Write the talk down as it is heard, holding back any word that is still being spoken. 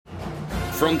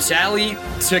From Tally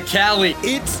to Cali,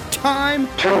 It's time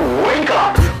to wake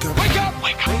up. Wake up!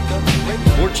 Wake up!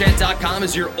 WarChant.com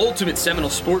is your ultimate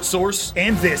Seminole sports source.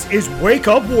 And this is Wake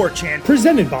Up War Chant,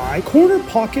 presented by Corner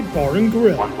Pocket Bar and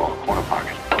Grill. One ball, corner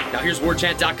pocket. Now here's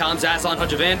WarChant.com's Aslan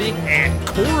Hajavandi. And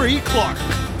Corey Clark.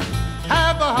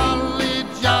 Have a holly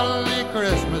jolly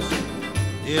Christmas.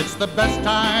 It's the best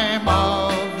time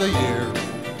of the year.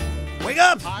 Wake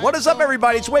up! What is up,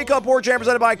 everybody? It's Wake Up War Chant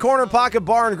presented by Corner Pocket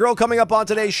Bar and Grill. Coming up on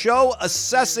today's show,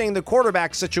 assessing the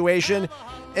quarterback situation.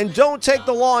 And don't take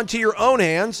the law into your own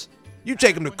hands. You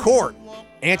take them to court.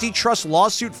 Antitrust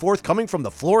lawsuit forthcoming from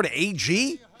the Florida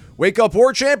AG? Wake Up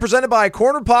War Chant presented by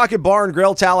Corner Pocket Bar and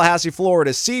Grill, Tallahassee,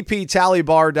 Florida.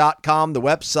 CPTallybar.com, the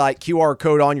website, QR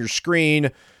code on your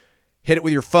screen. Hit it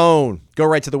with your phone. Go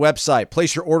right to the website.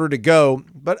 Place your order to go.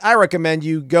 But I recommend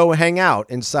you go hang out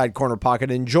inside Corner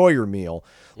Pocket and enjoy your meal.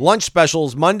 Lunch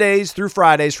specials Mondays through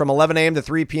Fridays from 11 a.m. to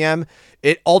 3 p.m.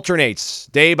 It alternates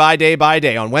day by day by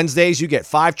day. On Wednesdays, you get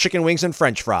 5 chicken wings and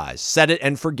French fries. Set it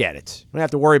and forget it. You don't have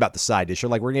to worry about the side dish.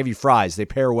 You're like, we're going to give you fries. They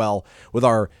pair well with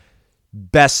our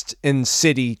best in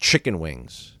city chicken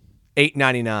wings.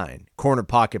 $8.99. Corner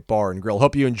Pocket Bar and Grill.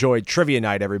 Hope you enjoyed trivia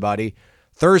night, everybody.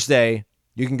 Thursday,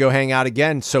 you can go hang out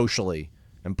again socially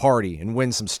and party and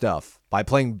win some stuff by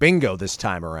playing bingo this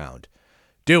time around.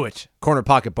 Do it. Corner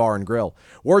Pocket Bar and Grill.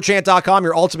 WarChant.com,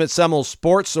 your ultimate Seminole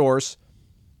sports source.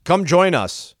 Come join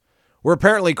us. We're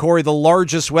apparently, Corey, the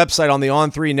largest website on the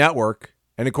On3 network.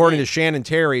 And according to Shannon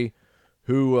Terry,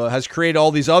 who has created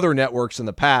all these other networks in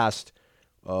the past,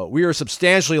 we are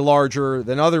substantially larger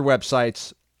than other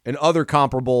websites and other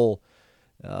comparable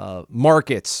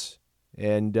markets.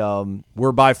 And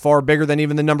we're by far bigger than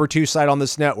even the number 2 site on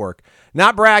this network.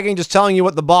 Not bragging, just telling you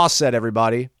what the boss said,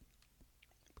 everybody.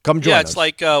 Come join us. Yeah, it's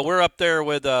like we're up there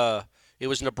with, it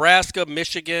was Nebraska,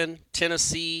 Michigan,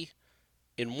 Tennessee,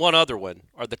 and one other one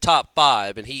are the top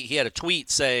 5. And he had a tweet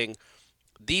saying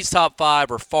these top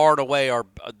 5 are far and away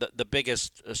the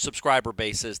biggest subscriber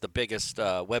bases, the biggest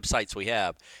websites we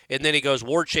have. And then he goes,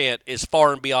 War Chant is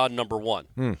far and beyond number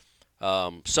 1.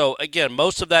 So, again,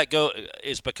 most of that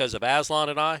is because of Aslan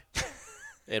and I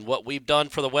and what we've done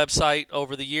for the website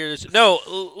over the years. No,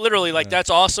 literally,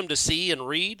 that's awesome to see and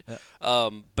read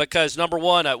because, number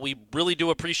one, we really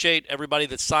do appreciate everybody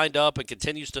that signed up and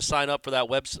continues to sign up for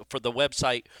for the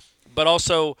website. But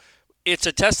also, it's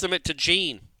a testament to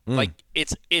Gene. Like,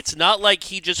 it's not like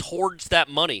he just hoards that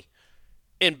money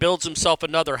and builds himself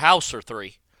another house or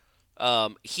 3.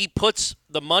 He puts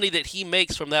the money that he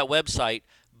makes from that website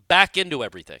back into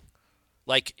everything.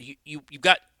 Like you've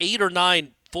got 8 or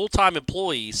 9 full-time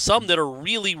employees, some that are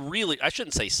really, really, I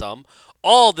shouldn't say some,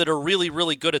 all that are really,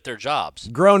 really good at their jobs.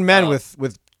 Grown men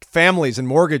with families and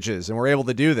mortgages, and we're able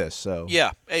to do this. So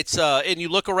yeah, it's and you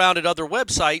look around at other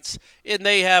websites, and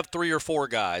they have 3 or 4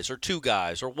 guys, or 2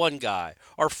 guys, or 1 guy,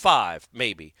 or 5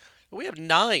 maybe. We have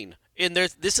 9, and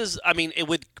this is, I mean,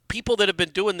 with people that have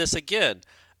been doing this again.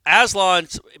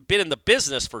 Aslan's been in the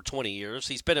business for 20 years.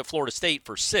 He's been at Florida State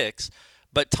for 6.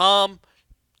 But Tom,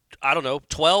 I don't know,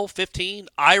 12, 15.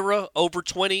 Ira, over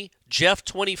 20. Jeff,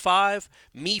 25.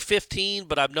 Me, 15.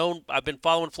 But I've been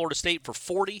following Florida State for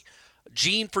 40.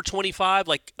 Gene for 25.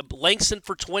 Like Langston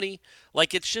for 20.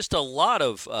 Like it's just a lot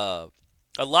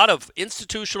of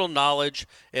institutional knowledge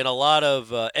and a lot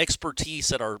of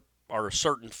expertise at our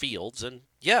certain fields. And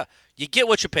yeah, you get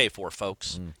what you pay for,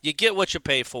 folks. You get what you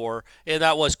pay for, and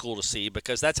that was cool to see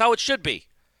because that's how it should be.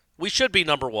 We should be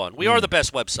number 1. We are the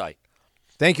best website.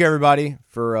 Thank you, everybody,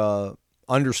 for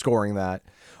underscoring that.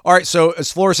 All right, so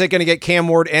is Florida State going to get Cam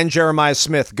Ward and Jeremiah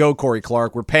Smith? Go, Corey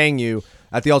Clark. We're paying you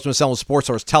at the Ultimate Seminole Sports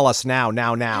Source. Tell us now.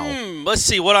 Let's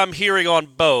see what I'm hearing on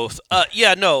both.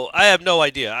 No, I have no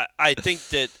idea. I think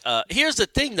that here's the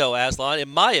thing, though, Aslan, in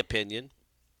my opinion.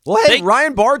 Well, hey,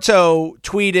 Ryan Bartow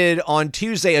tweeted on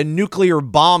Tuesday a nuclear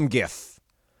bomb gif.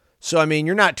 So, I mean,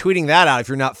 you're not tweeting that out if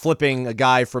you're not flipping a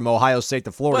guy from Ohio State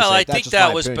to Florida State. Well, I think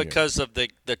that was because of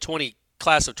the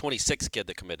class of 26 kid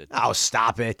that committed. Oh,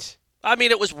 stop it. I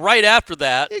mean, it was right after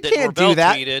that you that can't Norvell do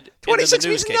that. tweeted. 26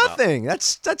 means nothing.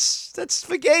 That's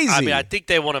fugazi. I mean, I think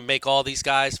they want to make all these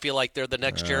guys feel like they're the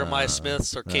next Jeremiah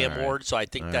Smiths or Cam Ward. So I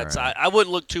think I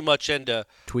wouldn't look too much into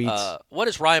tweets. What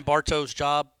is Ryan Bartow's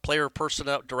job?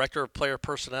 Director of player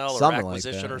personnel, or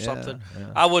acquisition, or something. Yeah.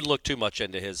 I wouldn't look too much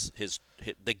into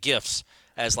the gifts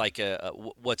as like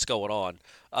what's going on.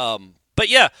 But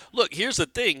yeah, look, here's the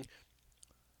thing.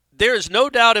 There is no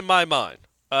doubt in my mind.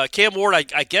 Cam Ward,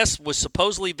 I guess, was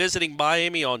supposedly visiting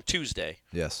Miami on Tuesday.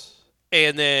 Yes.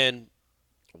 And then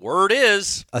Word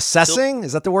is assessing.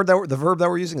 Is that the verb that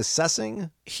we're using? Assessing.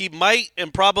 He might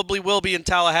and probably will be in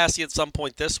Tallahassee at some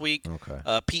point this week.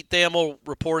 Okay. Pete Thamel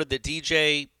reported that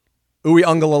DJ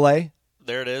Uiagalelei.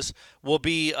 There it is. Will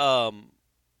be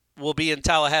in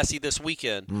Tallahassee this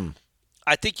weekend.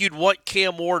 I think you'd want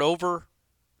Cam Ward over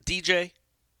DJ.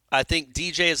 I think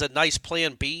DJ is a nice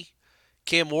plan B.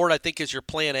 Cam Ward, I think, is your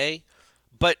plan A.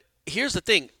 But here's the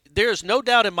thing. There's no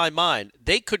doubt in my mind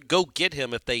they could go get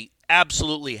him if they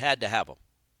absolutely had to have him.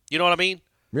 You know what I mean?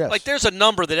 Yes. Like there's a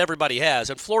number that everybody has,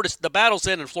 and the battle's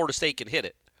in, and Florida State can hit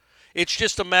it. It's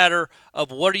just a matter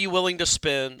of what are you willing to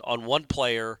spend on one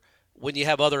player when you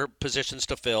have other positions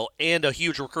to fill and a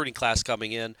huge recruiting class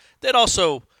coming in that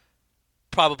also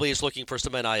probably is looking for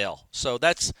some NIL. So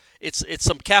it's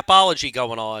some capology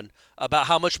going on about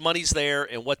how much money's there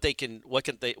and what they can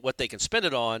spend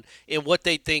it on and what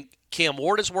they think Cam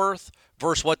Ward is worth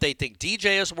versus what they think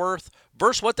DJ is worth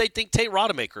versus what they think Tate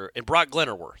Rodemaker and Brock Glenn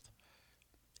are worth.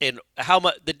 And how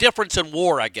much the difference in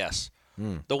WAR, I guess.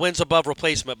 The wins above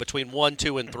replacement between 1,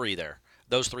 2, and 3 there.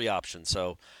 Those three options.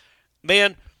 So,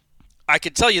 man, I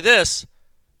can tell you this.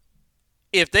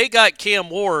 If they got Cam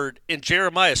Ward and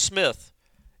Jeremiah Smith,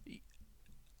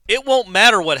 it won't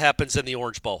matter what happens in the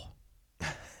Orange Bowl.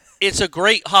 It's a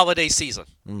great holiday season.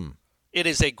 It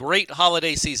is a great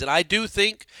holiday season. I do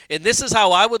think, and this is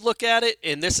how I would look at it,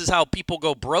 and this is how people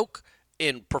go broke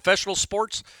in professional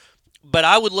sports, but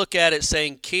I would look at it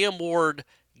saying Cam Ward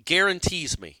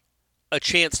guarantees me a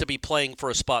chance to be playing for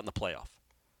a spot in the playoff.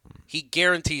 He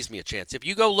guarantees me a chance. If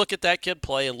you go look at that kid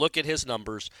play and look at his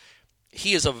numbers,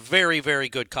 he is a very, very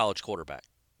good college quarterback.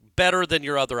 Better than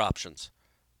your other options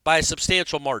by a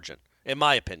substantial margin, in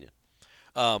my opinion.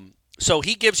 So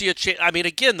he gives you a chance. I mean,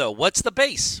 again, though, what's the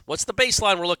base? What's the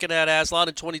baseline we're looking at, Aslan,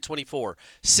 in 2024?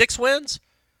 6 wins?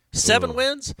 7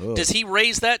 wins? Does he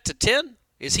raise that to 10?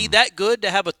 Is he that good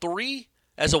to have a 3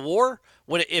 as a WAR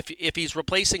if he's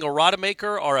replacing a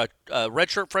Rodemaker or a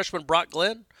redshirt freshman Brock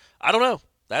Glenn? I don't know.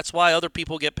 That's why other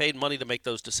people get paid money to make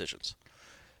those decisions.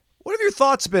 What have your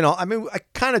thoughts been on? I mean, I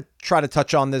kind of tried to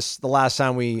touch on this the last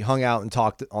time we hung out and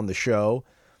talked on the show,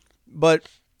 but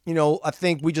I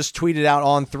think we just tweeted out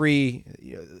on 3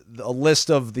 a list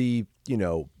of the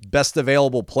best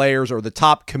available players, or the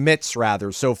top commits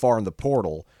rather, so far in the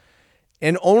portal,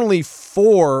 and only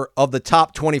 4 of the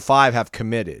top 25 have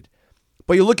committed.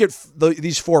 But you look at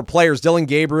these 4 players: Dylan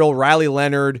Gabriel, Riley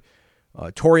Leonard,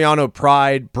 Toriano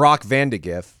Pride, Brock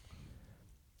Vandegrift.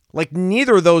 Like,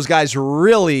 neither of those guys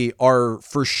really are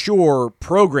for sure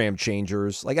program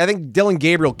changers. Like, I think Dylan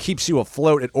Gabriel keeps you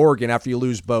afloat at Oregon after you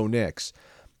lose Bo Nix.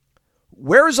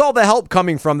 Where is all the help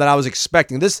coming from that I was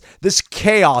expecting? This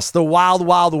chaos, the wild,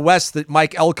 wild west that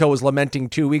Mike Elko was lamenting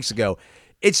 2 weeks ago.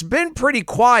 It's been pretty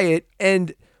quiet,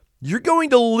 and you're going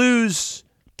to lose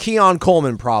Keon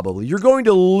Coleman probably. You're going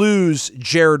to lose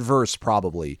Jared Verse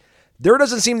probably. There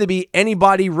doesn't seem to be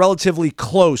anybody relatively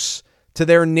close to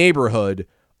their neighborhood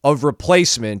of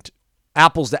replacement,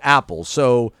 apples to apples.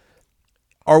 So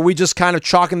are we just kind of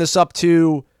chalking this up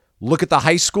to look at the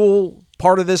high school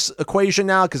part of this equation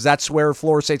now, because that's where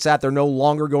Florida State's at? They're no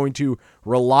longer going to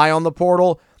rely on the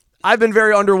portal. I've been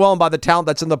very underwhelmed by the talent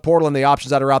that's in the portal and the options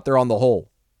that are out there on the whole.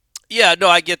 Yeah, no,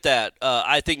 I get that.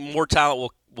 I think more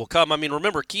talent will come. I mean,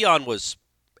 remember, Keon was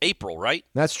April, right?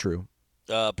 That's true.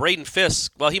 Braden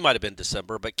Fisk, well, he might have been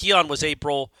December, but Keon was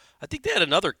April. I think they had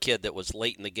another kid that was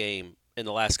late in the game in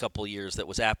the last couple of years that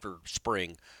was after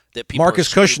spring. That people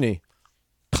Marcus Cushney.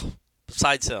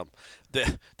 Besides him,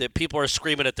 that people are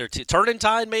screaming at their team.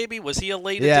 Turntine, maybe? Was he a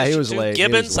late addition? Yeah, he was too? late.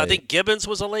 Gibbons, I think Gibbons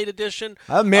was a late addition.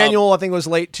 Manuel, I think, was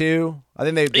late too. I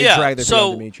think they dragged their feet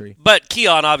on Dimitri. But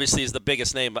Keon obviously is the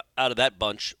biggest name out of that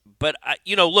bunch. But,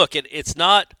 look, it's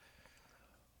not –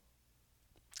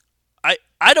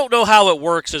 I don't know how it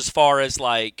works as far as,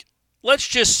 like, let's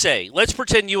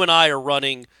pretend you and I are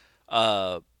running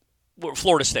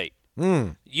Florida State.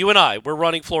 You and I, we're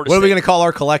running Florida State. What are we going to call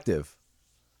our collective?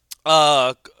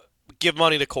 Give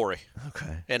money to Corey.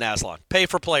 Okay. And Aslan. Pay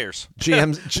for players.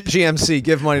 GMC,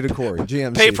 give money to Corey.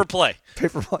 GMC. Pay for play. Pay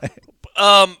for play.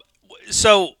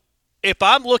 So if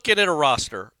I'm looking at a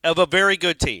roster of a very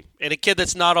good team and a kid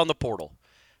that's not on the portal,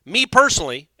 me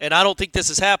personally, and I don't think this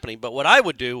is happening, but what I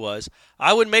would do was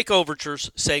I would make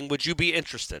overtures saying, would you be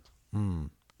interested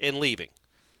in leaving?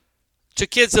 To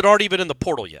kids that aren't even in the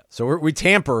portal yet. So we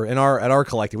tamper at our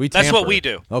collective. That's what we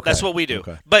do. Okay. That's what we do.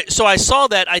 Okay. But so I saw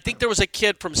that. I think there was a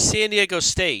kid from San Diego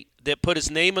State that put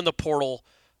his name in the portal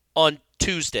on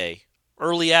Tuesday,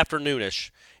 early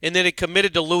afternoonish, and then it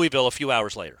committed to Louisville a few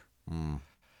hours later.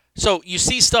 So you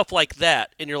see stuff like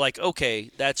that, and you're like, okay,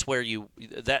 that's where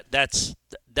that's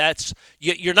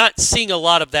you're not seeing a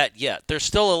lot of that yet. There's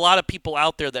still a lot of people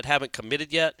out there that haven't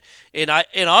committed yet, and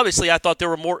obviously I thought there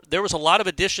was a lot of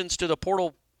additions to the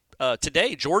portal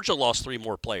today. Georgia lost 3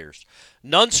 more players,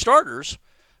 none starters,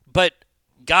 but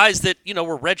guys that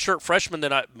were redshirt freshmen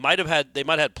that they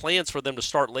might have had plans for them to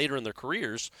start later in their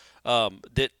careers.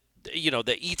 The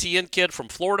ETN kid from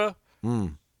Florida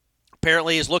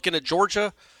apparently is looking at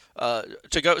Georgia.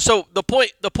 To go. So the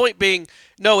point being,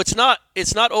 no, it's not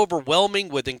overwhelming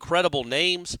with incredible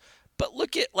names, but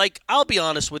look at, I'll be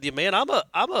honest with you, man, I'm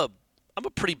a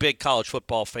pretty big college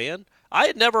football fan. I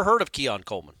had never heard of Keon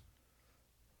Coleman.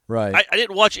 Right. I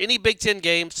didn't watch any Big Ten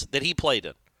games that he played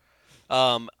in.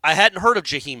 I hadn't heard of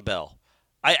Jaheim Bell.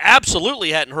 I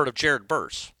absolutely hadn't heard of Jared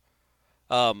Verse.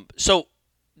 So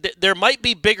there might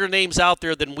be bigger names out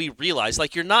there than we realize.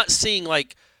 You're not seeing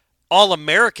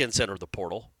All-Americans enter the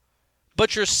portal.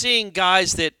 But you're seeing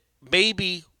guys that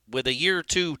maybe with a year or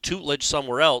two tutelage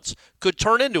somewhere else could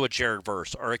turn into a Jared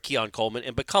Verse or a Keon Coleman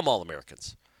and become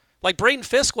All-Americans. Braden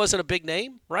Fisk wasn't a big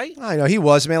name, right? I know he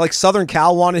was, man. Southern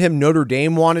Cal wanted him, Notre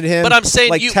Dame wanted him. But I'm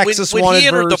saying Texas when wanted he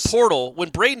entered Verse. the portal, when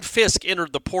Braden Fisk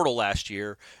entered the portal last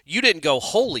year, you didn't go,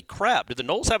 holy crap, did the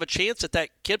Noles have a chance at that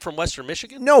kid from Western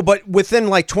Michigan? No, but within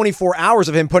 24 hours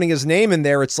of him putting his name in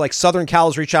there, it's Southern Cal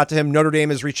has reached out to him, Notre Dame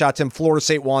has reached out to him, Florida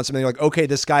State wants him, and they're okay,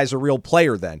 this guy's a real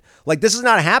player then. This is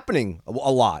not happening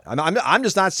a lot. I'm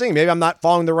just not seeing. Maybe I'm not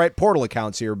following the right portal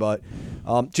accounts here, but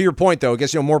to your point, though, I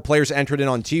guess more players entered in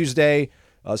on Tuesday.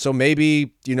 So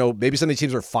maybe some of these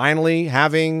teams are finally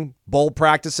having bowl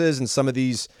practices and some of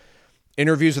these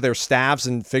interviews with their staffs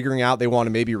and figuring out they want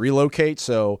to maybe relocate.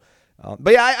 So,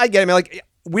 but yeah, I get it.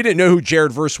 We didn't know who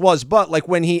Jared Verse was, but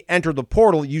when he entered the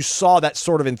portal, you saw that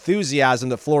sort of enthusiasm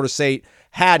that Florida State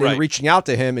had in reaching out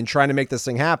to him and trying to make this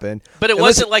thing happen. But it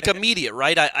wasn't immediate,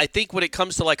 right? I think when it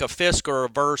comes to a Fisk or a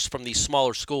Verse from these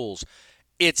smaller schools,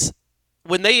 it's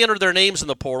when they enter their names in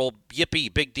the portal,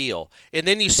 yippee, big deal. And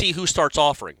then you see who starts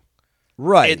offering.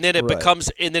 Right. And then it becomes,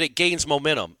 and then it gains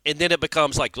momentum. And then it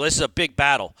becomes this is a big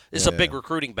battle. This is a big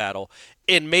recruiting battle.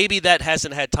 And maybe that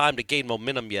hasn't had time to gain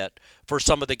momentum yet for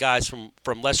some of the guys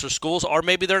from lesser schools, or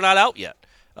maybe they're not out yet.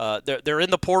 They're in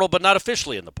the portal, but not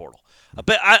officially in the portal.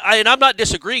 But I'm not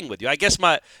disagreeing with you. I guess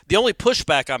the only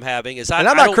pushback I'm having is I'm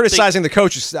not criticizing the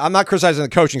coaches. I'm not criticizing the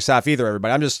coaching staff either.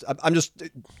 Everybody, I'm just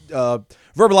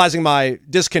verbalizing my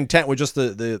discontent with just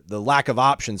the lack of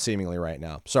options seemingly right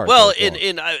now. Sorry. Well,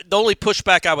 the only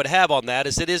pushback I would have on that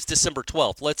is it is December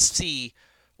 12th. Let's see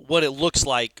what it looks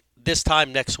like this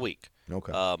time next week.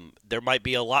 Okay. There might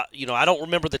be a lot. I don't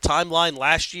remember the timeline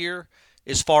last year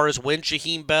as far as when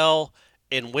Jaheim Bell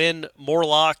and when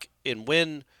Morlock and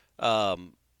when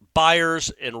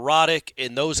Byers and Roddick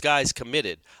and those guys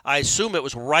committed. I assume it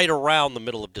was right around the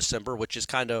middle of December, which is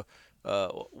kind of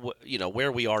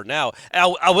where we are now.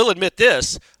 I will admit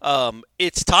this: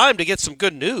 it's time to get some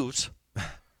good news.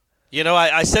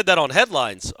 I said that on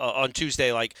headlines on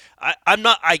Tuesday.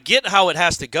 I get how it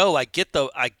has to go. I get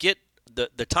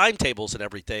the timetables and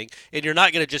everything, and you're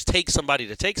not going to just take somebody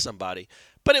to take somebody.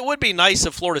 But it would be nice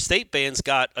if Florida State fans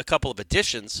got a couple of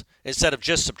additions instead of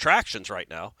just subtractions right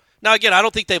now. Now, again, I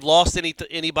don't think they've lost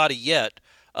anybody yet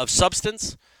of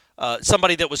substance.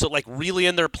 Somebody that was really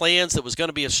in their plans that was going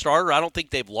to be a starter. I don't think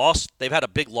they've had a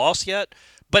big loss yet.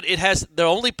 But the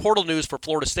only portal news for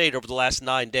Florida State over the last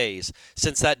 9 days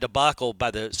since that debacle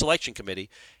by the selection committee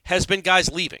has been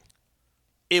guys leaving.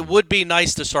 It would be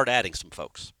nice to start adding some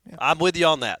folks. Yeah. I'm with you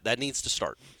on that. That needs to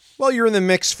start. Well, you're in the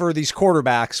mix for these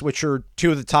quarterbacks, which are two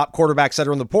of the top quarterbacks that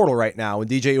are in the portal right now, and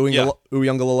DJ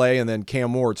Uiagalelei and then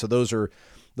Cam Ward. So those are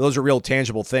real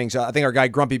tangible things. I think our guy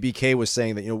Grumpy BK was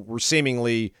saying that we're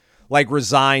seemingly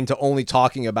resigned to only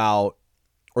talking about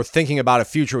or thinking about a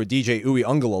future with DJ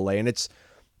Uiagalelei, and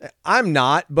I'm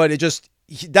not, but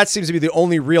that seems to be the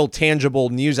only real tangible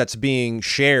news that's being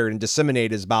shared and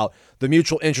disseminated is about the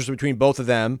mutual interest between both of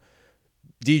them,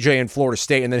 DJ and Florida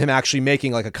State, and then him actually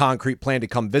making a concrete plan to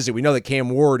come visit. We know that Cam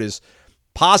Ward is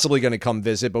possibly going to come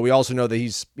visit, but we also know that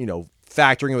he's,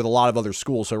 factoring in with a lot of other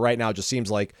schools. So right now it just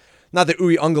seems like, not that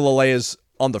Uiagalelei is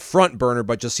on the front burner,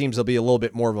 but just seems to be a little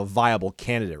bit more of a viable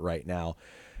candidate right now.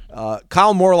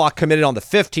 Kyle Morlock committed on the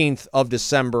 15th of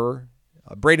December.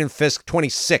 Braden Fisk,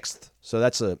 26th. So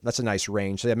that's a nice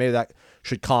range. So yeah, maybe that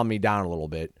should calm me down a little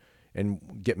bit and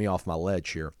get me off my ledge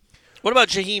here. What about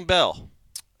Jaheim Bell?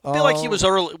 I feel like he was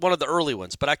one of the early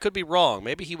ones, but I could be wrong.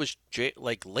 Maybe he was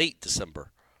late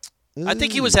December. I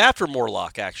think he was after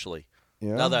Morlock, actually,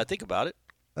 now that I think about it.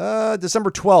 December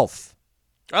 12th.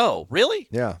 Oh, really?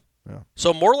 Yeah.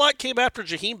 So Morlock came after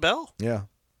Jaheim Bell? Yeah.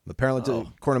 Apparently,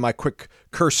 according to my quick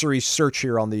cursory search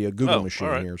here on the Google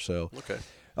machine here. So, okay.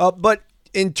 But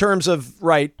in terms of,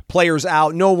 players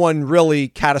out, no one really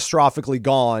catastrophically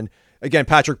gone. Again,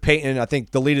 Patrick Payton, I think,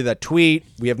 deleted that tweet.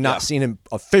 We have not seen him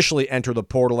officially enter the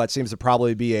portal. That seems to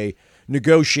probably be a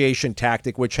negotiation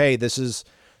tactic, which, hey, this is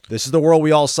the world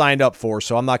we all signed up for,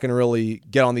 so I'm not going to really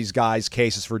get on these guys'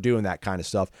 cases for doing that kind of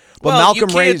stuff. But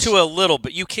Malcolm Ray, you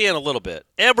can a little bit.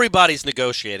 Everybody's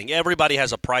negotiating. Everybody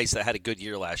has a price that had a good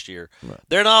year last year. Right.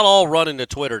 They're not all running to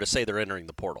Twitter to say they're entering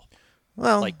the portal.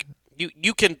 Well,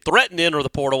 you can threaten to enter the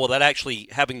portal without actually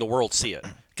having the world see it,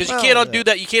 because you can't undo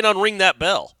that. You can't unring that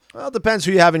bell. Well, it depends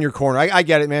who you have in your corner. I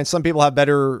get it, man. Some people have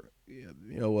better,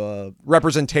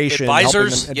 representation.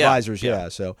 Advisors, yeah.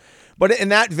 So, but in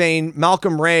that vein,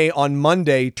 Malcolm Ray on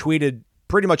Monday tweeted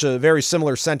pretty much a very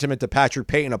similar sentiment to Patrick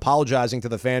Payton, apologizing to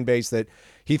the fan base that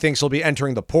he thinks he'll be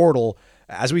entering the portal.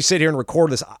 As we sit here and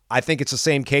record this, I think it's the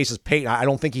same case as Payton. I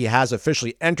don't think he has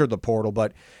officially entered the portal,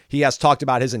 but he has talked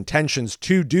about his intentions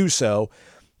to do so.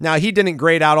 Now, he didn't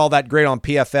grade out all that great on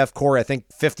PFF, Corey. I think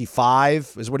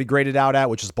 55 is what he graded out at,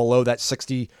 which is below that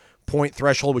 60-point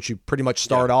threshold, which you pretty much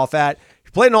start off at.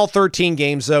 He played in all 13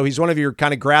 games, though. He's one of your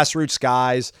kind of grassroots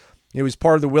guys. He was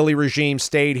part of the Willie regime,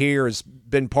 stayed here, has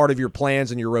been part of your plans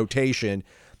and your rotation.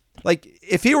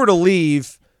 If he were to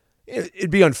leave, it'd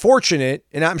be unfortunate,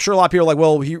 and I'm sure a lot of people are like,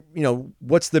 well,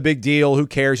 what's the big deal? Who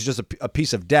cares? He's just a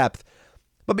piece of depth.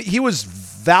 But he was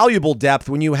valuable depth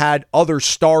when you had other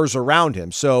stars around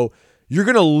him. So you're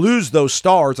going to lose those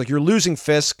stars. Like, you're losing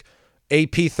Fisk,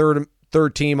 AP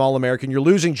third team All-American. You're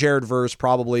losing Jared Verse,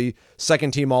 probably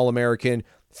second team All-American.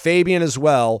 Fabian as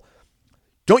well.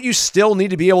 Don't you still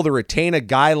need to be able to retain a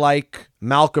guy like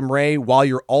Malcolm Ray while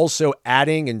you're also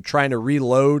adding and trying to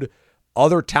reload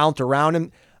other talent around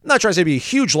him? I'm not trying to say it'd be a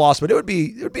huge loss, but it would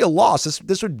be a loss.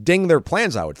 This would ding their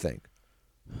plans, I would think.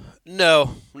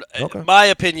 No, My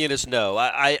opinion is no.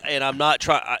 I'm not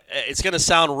trying. It's going to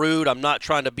sound rude. I'm not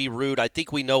trying to be rude. I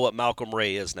think we know what Malcolm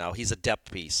Ray is now. He's a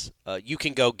depth piece. You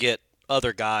can go get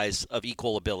other guys of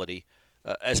equal ability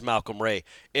as Malcolm Ray.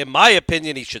 In my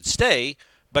opinion, he should stay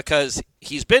because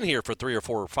he's been here for 3 or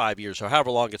 4 or 5 years or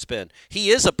however long it's been.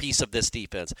 He is a piece of this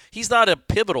defense. He's not a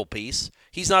pivotal piece.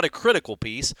 He's not a critical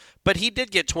piece, but he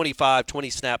did get 25, 20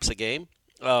 snaps a game,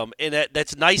 and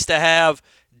that's nice to have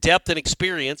depth and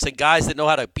experience and guys that know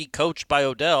how to be coached by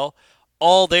Odell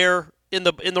all there in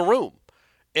the room.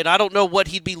 And I don't know what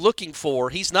he'd be looking for.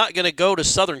 He's not going to go to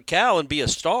Southern Cal and be a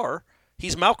star.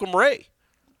 He's Malcolm Ray.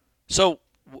 So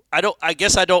I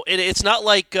guess I don't. It's not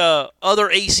like other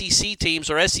ACC teams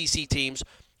or SEC teams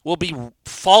will be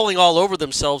falling all over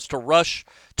themselves to rush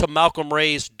to Malcolm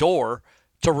Ray's door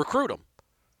to recruit him.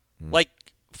 Like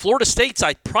Florida State's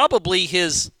probably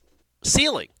his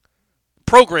ceiling.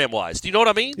 Program-wise, do you know what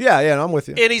I mean? Yeah, no, I'm with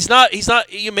you. And he's not.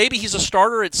 Maybe he's a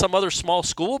starter at some other small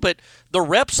school, but the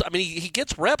reps. I mean, he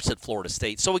gets reps at Florida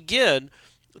State. So again,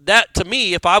 that to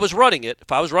me, if I was running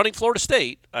Florida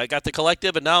State, I got the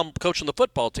collective, and now I'm coaching the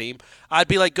football team. I'd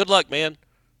be like, good luck, man.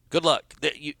 Good luck.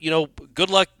 Good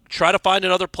luck. Try to find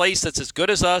another place that's as good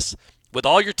as us with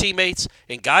all your teammates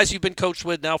and guys you've been coached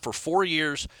with now for 4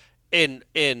 years, and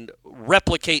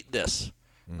replicate this.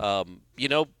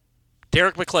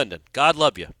 Derek McClendon, God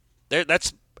love you.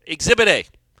 That's Exhibit A.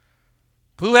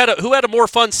 Who had a more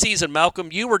fun season, Malcolm?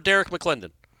 You or Derek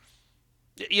McClendon?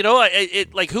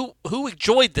 Who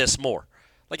enjoyed this more?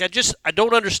 Like, I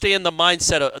don't understand the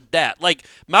mindset of that. Like,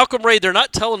 Malcolm Ray, they're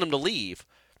not telling him to leave,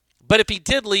 but if he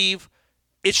did leave,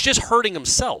 it's just hurting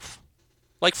himself.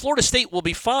 Like, Florida State will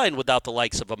be fine without the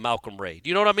likes of a Malcolm Ray. Do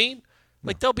you know what I mean?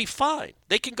 Like, they'll be fine.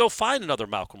 They can go find another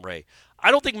Malcolm Ray.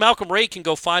 I don't think Malcolm Ray can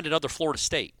go find another Florida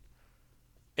State.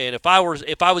 And if I was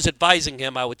advising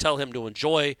him, I would tell him to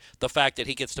enjoy the fact that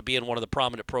he gets to be in one of the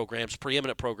preeminent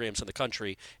programs in the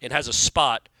country and has a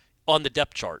spot on the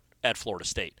depth chart at Florida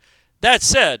State. That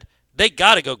said, they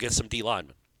got to go get some D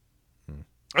linemen.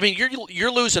 I mean,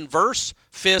 you're losing Verse,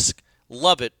 Fisk,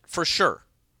 Lovett for sure.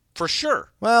 For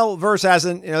sure. Well, Verse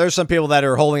hasn't. There's some people that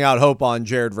are holding out hope on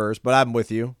Jared Verse, but I'm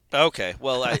with you. Okay.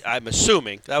 Well, I'm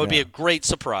assuming that would be a great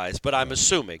surprise, but I'm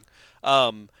assuming.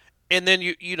 And then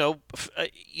you're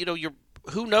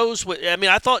who knows what? I mean,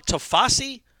 I thought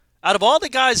Tafasi, out of all the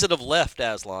guys that have left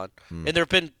Aslan, and there have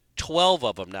been 12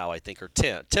 of them now, I think, or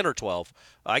 10 or 12.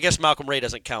 I guess Malcolm Ray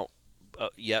doesn't count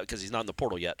yet because he's not in the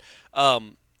portal yet.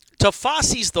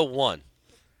 Tafasi's the one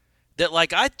that,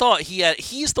 like, I thought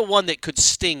he's the one that could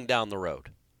sting down the road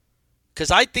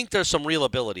because I think there's some real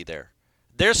ability there.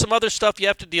 There's some other stuff you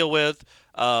have to deal with.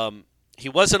 He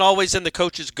wasn't always in the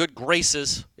coach's good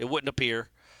graces, it wouldn't appear.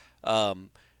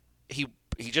 He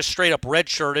just straight up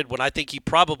redshirted when I think he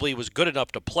probably was good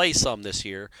enough to play some this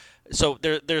year. So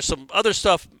there's some other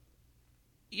stuff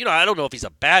I don't know if he's a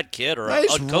bad kid or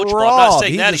He's uncoachable. raw. I'm not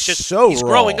saying that. He's He's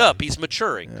growing raw. up. He's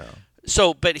maturing. Yeah.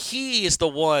 So, but he is the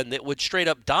one that would straight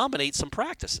up dominate some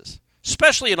practices,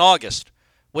 especially in August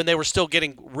when they were still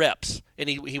getting reps and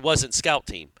he wasn't scout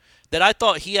team. That I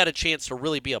thought he had a chance to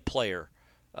really be a player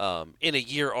in a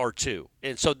year or two.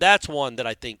 And so that's one that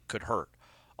I think could hurt.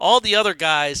 All the other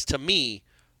guys, to me,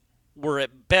 were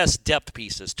at best depth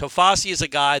pieces. Tofasi is a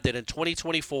guy that in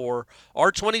 2024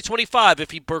 or 2025,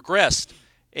 if he progressed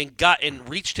and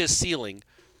reached his ceiling,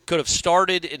 could have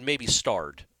started and maybe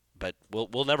starred. But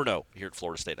we'll never know here at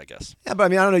Florida State, I guess. Yeah, but I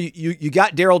mean, I don't know. You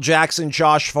got Darrell Jackson,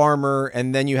 Josh Farmer,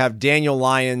 and then you have Daniel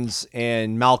Lyons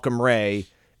and Malcolm Ray.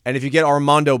 And if you get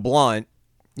Armando Blunt,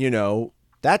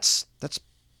 that's it's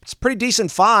a pretty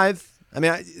decent 5. I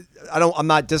mean, I'm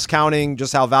not discounting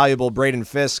just how valuable Braden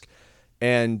Fisk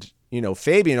and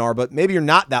Fabian are, but maybe you're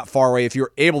not that far away if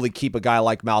you're able to keep a guy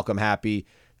like Malcolm happy.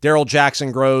 Darrell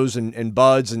Jackson grows and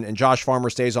buds, and Josh Farmer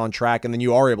stays on track, and then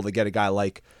you are able to get a guy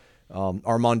like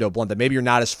Armando Blunt that maybe you're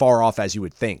not as far off as you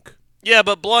would think. Yeah,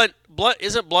 but Blunt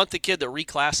isn't Blunt the kid that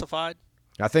reclassified?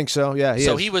 I think so. Yeah,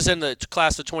 he was in the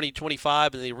class of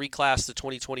 2025 and they reclassed to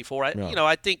 2024.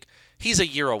 I think he's a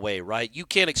year away, right? You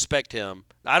can't expect him.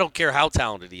 I don't care how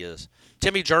talented he is.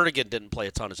 Timmy Jernigan didn't play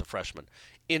a ton as a freshman.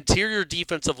 Interior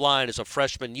defensive line as a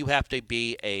freshman, you have to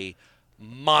be a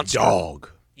monster. Dog.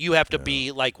 You have to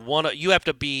be you have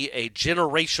to be a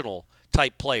generational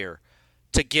type player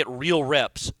to get real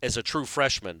reps as a true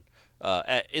freshman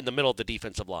in the middle of the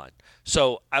defensive line.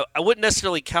 So I wouldn't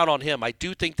necessarily count on him. I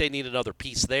do think they need another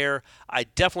piece there. I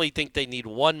definitely think they need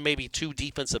 1, maybe 2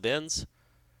 defensive ends.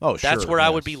 Oh, sure. That's where I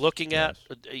would be looking at.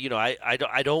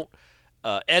 I don't.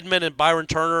 Edmund and Byron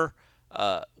Turner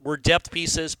were depth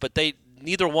pieces, but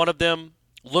neither one of them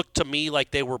looked to me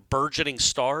like they were burgeoning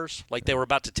stars, like they were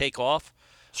about to take off.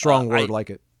 Strong word, like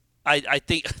it. I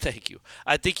think. Thank you.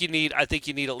 I think you need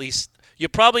at least. You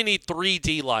probably need 3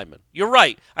 D linemen. You're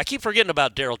right. I keep forgetting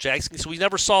about Darrell Jackson because we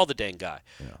never saw the dang guy.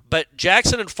 Yeah. But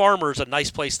Jackson and Farmer is a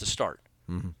nice place to start.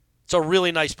 Mm-hmm. It's a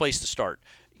really nice place to start.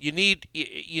 You need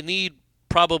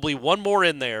probably one more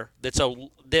in there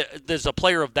there's a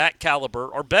player of that caliber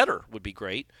or better would be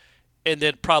great, and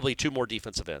then probably 2 more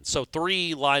defensive ends. So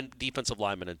 3 defensive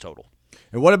linemen in total.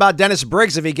 And what about Dennis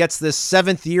Briggs if he gets this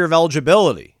 7th year of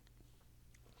eligibility?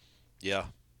 Yeah.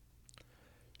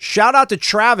 Shout out to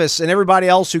Travis and everybody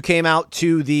else who came out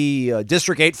to the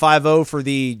District 850 for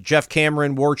the Jeff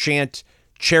Cameron War Chant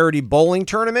Charity Bowling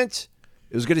Tournament.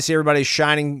 It was good to see everybody's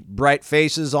shining bright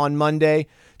faces on Monday.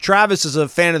 Travis is a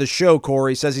fan of the show,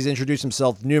 Corey. He says he's introduced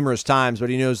himself numerous times, but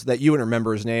he knows that you wouldn't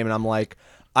remember his name, and I'm like,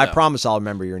 I promise I'll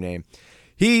remember your name.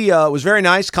 He was very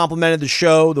nice, complimented the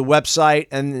show, the website,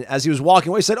 and as he was walking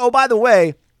away, he said, oh, by the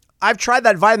way, I've tried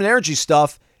that Vitamin Energy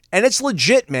stuff, and it's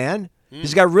legit, man.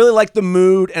 This guy really liked the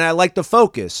mood, and I liked the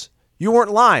focus. You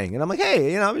weren't lying. And I'm like,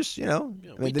 hey, I'm just,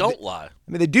 we don't lie.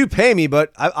 I mean, they do pay me,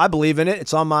 but I believe in it.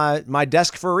 It's on my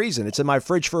desk for a reason. It's in my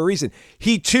fridge for a reason.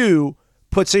 He, too,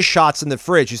 puts his shots in the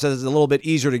fridge. He says it's a little bit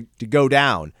easier to go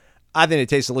down. I think it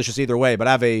tastes delicious either way, but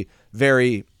I have a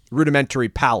very rudimentary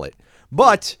palate.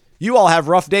 But you all have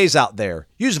rough days out there.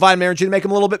 Use Vitamin Energy to make them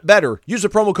a little bit better. Use the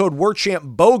promo code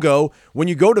WARCHAMPBOGO when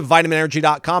you go to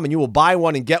vitaminenergy.com and you will buy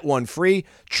one and get one free.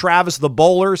 Travis the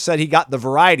Bowler said he got the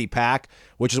variety pack,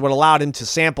 which is what allowed him to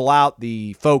sample out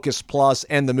the Focus Plus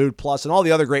and the Mood Plus and all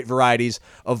the other great varieties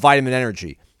of Vitamin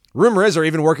Energy. Rumor is they're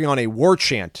even working on a War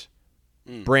Chant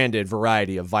branded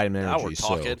variety of Vitamin Energy.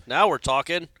 Now we're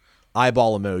talking.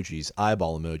 Eyeball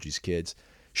emojis, kids.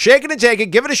 Shake it and take it.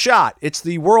 Give it a shot. It's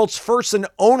the world's first and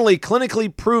only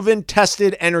clinically proven,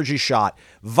 tested energy shot.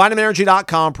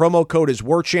 VitaminEnergy.com. Promo code is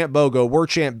WarChampBOGO.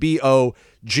 WarChamp,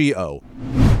 B-O-G-O.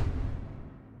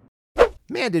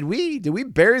 Man, did we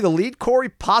bury the lead, Corey?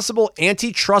 Possible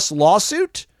antitrust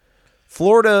lawsuit?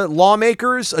 Florida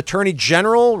lawmakers, attorney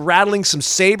general, rattling some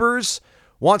sabers,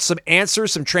 want some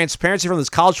answers, some transparency from this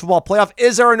college football playoff.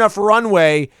 Is there enough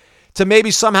runway to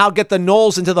maybe somehow get the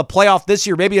Noles into the playoff this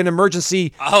year? Maybe an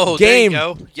emergency game. There you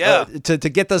go. Yeah. To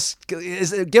get this.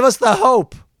 Give us the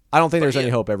hope. I don't think there's any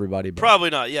hope, everybody. But. Probably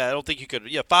not. Yeah, I don't think you could.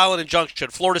 Yeah, file an injunction.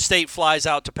 Florida State flies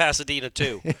out to Pasadena,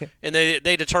 too. And they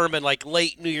determine, like,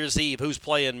 late New Year's Eve who's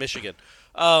playing Michigan.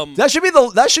 That should be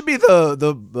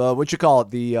the what you call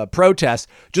it, the protest.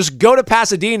 Just go to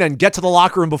Pasadena and get to the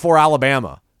locker room before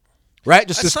Alabama. Right?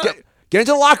 Just get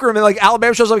into the locker room and, like,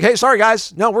 Alabama shows up, hey, sorry,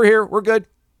 guys. No, we're here. We're good.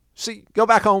 See, go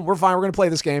back home. We're fine. We're going to play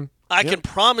this game. I can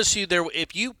promise you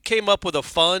if you came up with a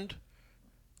fund,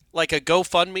 like a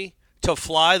GoFundMe, to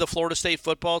fly the Florida State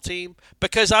football team,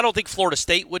 because I don't think Florida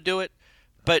State would do it,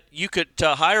 but you could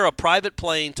to hire a private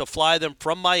plane to fly them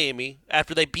from Miami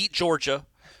after they beat Georgia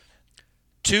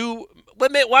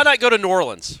Why not go to New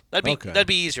Orleans? Okay. That'd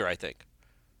be easier, I think.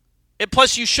 And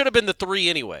plus, you should have been the 3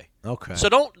 anyway. Okay. So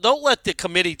don't let the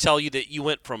committee tell you that you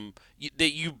went from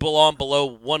that you belong below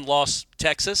one loss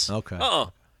Texas. Okay.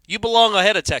 You belong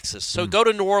ahead of Texas. So go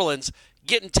to New Orleans,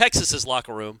 get in Texas's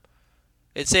locker room,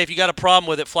 and say if you got a problem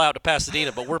with it, fly out to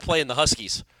Pasadena. But we're playing the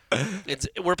Huskies.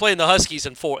 We're playing the Huskies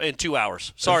in 2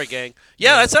 hours. Sorry, gang.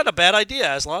 Yeah, that's not a bad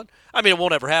idea, Aslan. I mean, it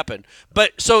won't ever happen.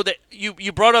 But so that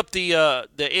you brought up the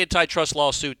antitrust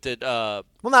lawsuit that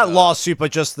not lawsuit,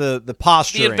 but just the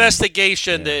posturing. The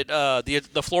investigation that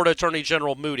the Florida Attorney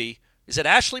General Moody. Is it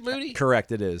Ashley Moody?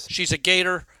 Correct, it is. She's a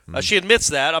Gator. She admits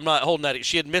that. I'm not holding that.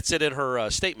 She admits it in her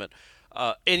statement.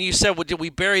 And you said, well, did we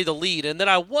bury the lead? And then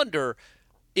I wonder,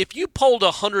 if you polled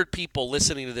 100 people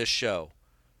listening to this show,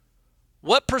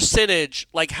 what percentage,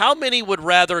 like how many would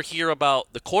rather hear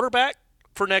about the quarterback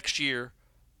for next year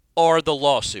or the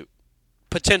lawsuit?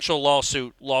 Potential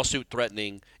lawsuit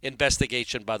threatening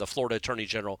investigation by the Florida Attorney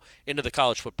General into the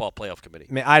College Football Playoff Committee.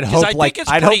 I mean, I'd hope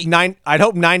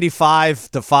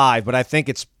 95-5, but I think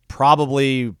it's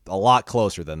probably a lot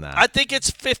closer than that. I think it's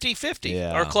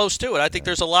 50-50 or close to it. I think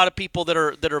there's a lot of people that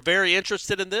are very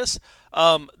interested in this.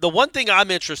 The one thing I'm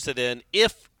interested in,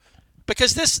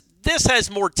 because this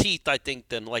has more teeth, I think,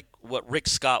 than like what Rick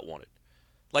Scott wanted.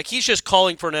 Like he's just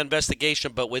calling for an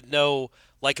investigation, but with no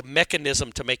like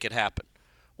mechanism to make it happen.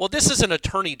 Well, this is an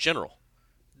attorney general.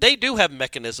 They do have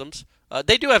mechanisms.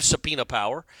 They do have subpoena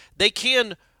power. They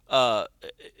can. There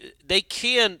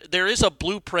is a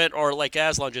blueprint, or like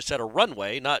Aslan just said, a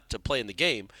runway, not to play in the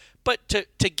game, but to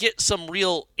get some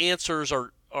real answers,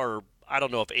 or I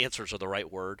don't know if answers are the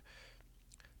right word.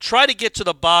 Try to get to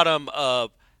the bottom of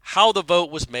how the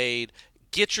vote was made.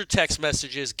 Get your text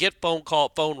messages. Get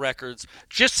phone records.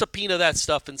 Just subpoena that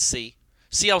stuff and see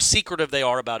how secretive they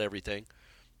are about everything.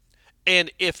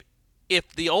 And if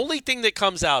the only thing that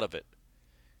comes out of it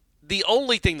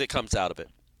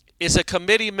is a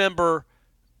committee member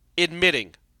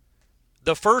admitting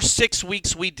the first 6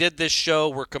 weeks we did this show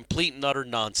were complete and utter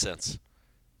nonsense,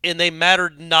 and they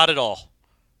mattered not at all,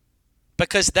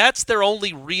 because that's their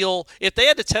only real. If they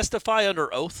had to testify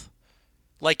under oath,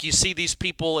 like you see these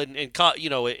people in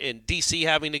D.C.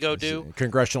 having to go do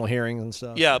congressional hearings and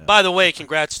stuff. Yeah. By the way,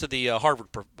 congrats to the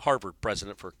Harvard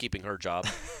president for keeping her job.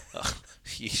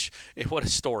 What a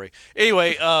story.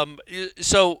 Anyway,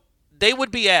 so they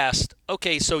would be asked,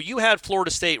 okay, so you had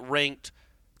Florida State ranked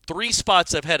 3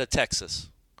 spots ahead of Texas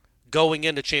going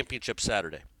into championship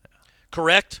Saturday.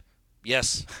 Correct?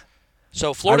 Yes.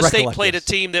 So Florida State played a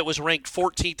team that was ranked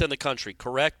 14th in the country.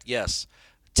 Correct? Yes.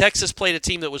 Texas played a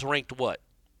team that was ranked what?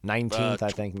 19th, I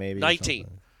think, maybe. 19th.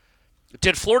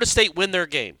 Did Florida State win their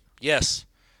game? Yes.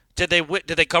 Did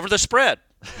they cover the spread?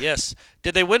 Yes.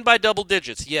 Did they win by double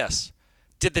digits? Yes.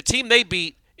 Did the team they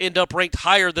beat end up ranked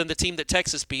higher than the team that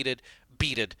Texas beat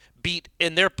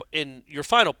in your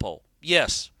final poll?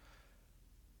 Yes.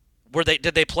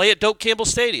 Did they play at Doak Campbell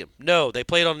Stadium? No, they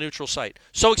played on a neutral site.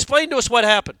 So explain to us what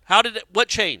happened. What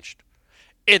changed?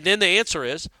 And then the answer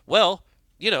is, well,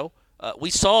 we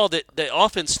saw that the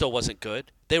offense still wasn't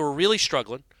good. They were really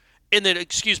struggling. And then,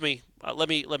 excuse me, let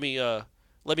me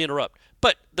interrupt.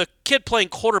 But the kid playing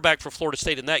quarterback for Florida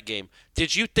State in that game,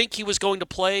 did you think he was going to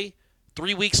play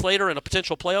 3 weeks later in a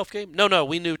potential playoff game? No,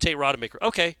 we knew Tate Rodemaker.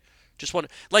 Okay, just one.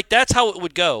 Like that's how it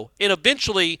would go. And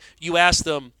eventually, you ask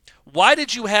them, why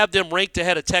did you have them ranked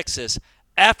ahead of Texas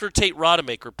after Tate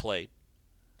Rodemaker played,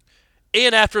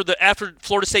 and after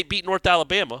Florida State beat North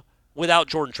Alabama without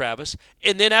Jordan Travis,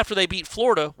 and then after they beat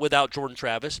Florida without Jordan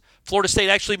Travis, Florida State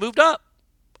actually moved up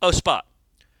a spot.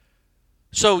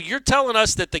 So you're telling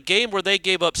us that the game where they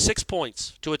gave up 6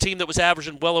 points to a team that was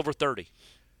averaging well over 30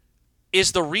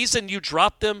 is the reason you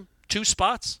dropped them 2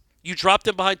 spots? You dropped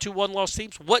them behind 2 one-loss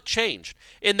teams? What changed?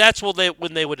 And that's when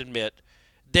they would admit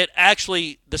that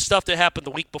actually the stuff that happened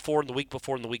the week before and the week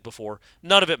before and the week before,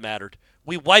 none of it mattered.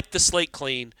 We wiped the slate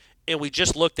clean, and we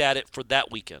just looked at it for that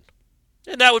weekend.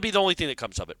 And that would be the only thing that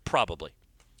comes of it, probably.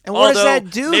 And what does that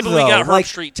do, maybe though? We got Herb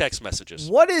Street text messages.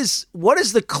 What is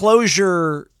the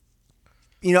closure?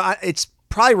 It's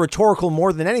probably rhetorical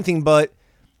more than anything, but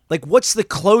like, what's the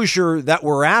closure that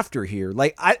we're after here?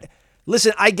 Like, I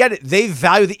get it. They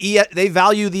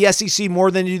value the SEC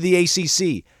more than do the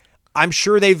ACC. I'm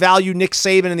sure they value Nick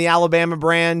Saban and the Alabama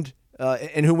brand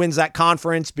and who wins that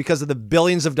conference because of the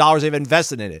billions of dollars they've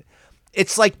invested in it.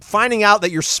 It's like finding out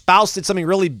that your spouse did something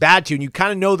really bad to you and you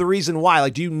kind of know the reason why.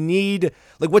 Like, do you need,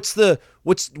 like,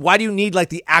 why do you need like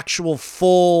the actual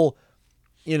full,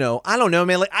 I don't know,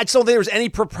 man. Like, I just don't think there's any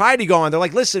propriety going on. They're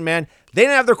like, listen, man, they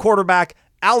didn't have their quarterback.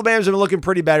 Alabama's been looking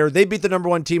pretty better. They beat the number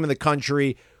 1 team in the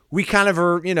country. we kind of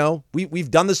are,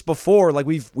 we've done this before. Like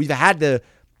we've had to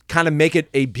kind of make it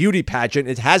a beauty pageant.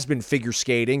 It has been figure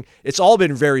skating. It's all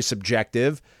been very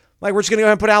subjective. Like, we're just going to go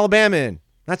ahead and put Alabama in.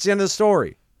 That's the end of the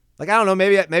story. Like, I don't know,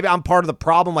 maybe I'm part of the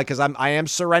problem, like, because I am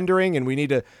surrendering and we need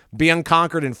to be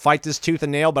unconquered and fight this tooth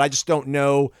and nail, but I just don't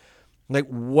know, like,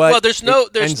 what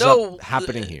ends up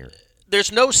happening here.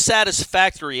 There's no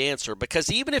satisfactory answer,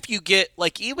 because even if you get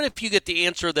the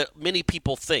answer that many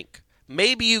people think,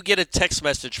 maybe you get a text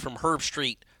message from Herb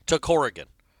Street to Corrigan,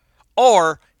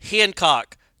 or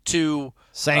Hancock to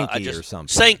Sankey or something.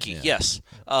 Sankey, yes.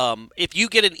 If you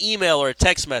get an email or a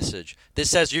text message that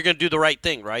says you're going to do the right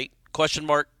thing, right? Question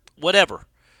mark, whatever.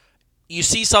 You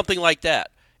see something like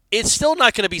that. It's still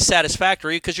not going to be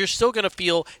satisfactory, because you're still going to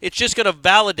feel it's just going to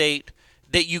validate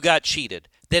that you got cheated.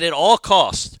 That at all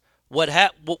costs,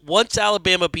 once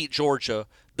Alabama beat Georgia,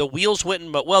 the wheels went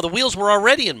in. Well, the wheels were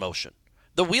already in motion.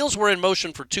 The wheels were in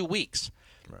motion for 2 weeks,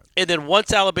 right. And then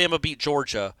once Alabama beat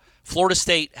Georgia, Florida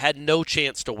State had no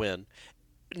chance to win,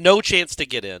 no chance to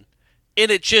get in. And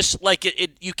it just, like,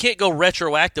 you can't go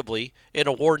retroactively and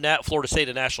award Florida State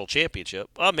a national championship.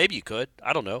 Well, maybe you could.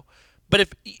 I don't know. But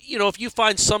if you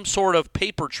find some sort of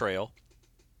paper trail,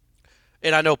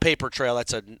 and I know paper trail,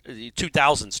 that's a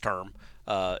 2000s term,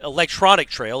 electronic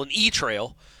trail, an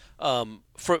e-trail,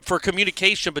 for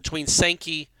communication between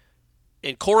Sankey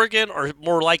and Corrigan, or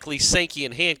more likely Sankey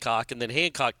and Hancock, and then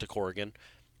Hancock to Corrigan,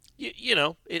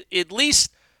 at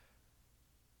least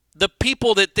the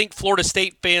people that think Florida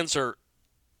State fans are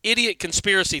idiot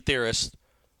conspiracy theorists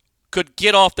could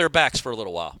get off their backs for a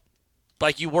little while.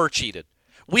 Like, you were cheated.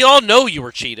 We all know you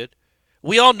were cheated.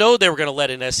 We all know they were going to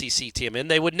let an SEC team in.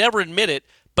 They would never admit it,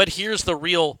 but here's the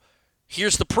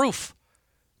proof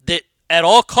that at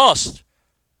all costs,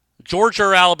 Georgia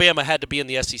or Alabama had to be in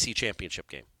the SEC championship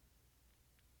game.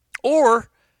 Or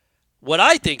what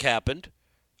I think happened,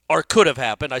 or could have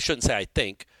happened, I shouldn't say I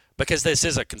think, because this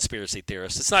is a conspiracy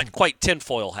theorist. It's not quite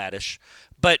tinfoil hat-ish,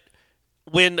 but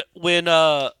when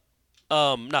Phillips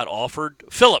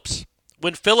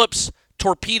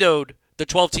torpedoed the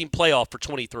 12-team playoff for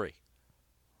 23.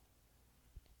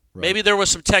 Right. Maybe there was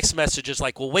some text messages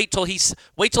like, well, wait till he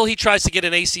tries to get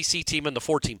an ACC team in the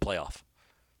 14 playoff.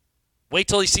 Wait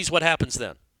till he sees what happens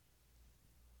then.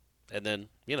 And then,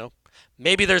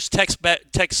 maybe there's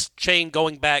text chain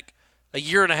going back a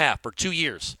year and a half or 2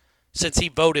 years since he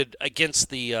voted against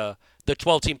the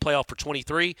 12-team playoff for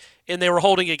 23, and they were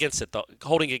holding it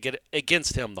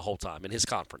against him the whole time in his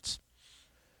conference.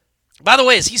 By the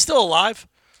way, is he still alive?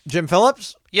 Jim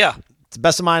Phillips? Yeah. To the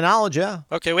best of my knowledge, yeah.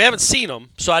 Okay, we haven't seen him,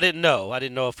 so I didn't know. I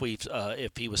didn't know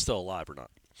if he was still alive or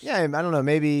not. Yeah, I don't know.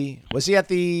 Maybe was he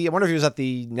at I wonder if he was at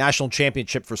the national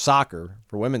championship for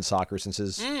women's soccer, since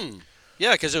his.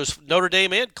 Yeah, because it was Notre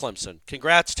Dame and Clemson.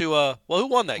 Congrats to who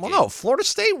won that game? No, Florida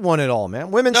State won it all,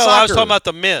 man. Women's soccer. No, I was talking about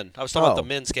the men. I was talking about the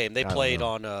men's game. They played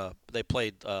on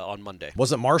Monday.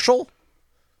 Was it Marshall?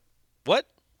 What?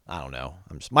 I don't know.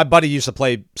 My buddy used to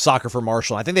play soccer for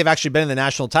Marshall. I think they've actually been in the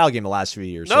national title game the last few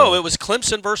years. No, it was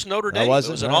Clemson versus Notre Dame. It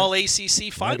was an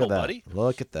all-ACC final, buddy.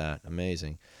 Look at that.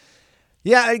 Amazing.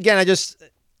 Yeah, again, I just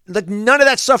like none of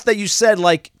that stuff that you said,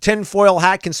 like tinfoil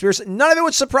hat conspiracy, none of it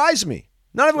would surprise me.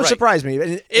 None of it would surprise me.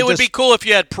 It would be cool if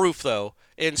you had proof, though.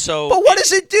 And so, but what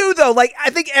does it do, though? Like, I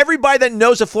think everybody that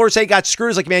knows that Florida State got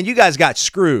screwed is like, man, you guys got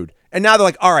screwed. And now they're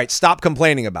like, all right, stop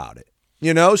complaining about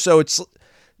it. So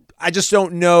I just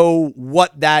don't know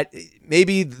what that,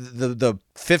 maybe the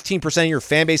 15% of your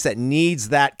fan base that needs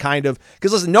that kind of,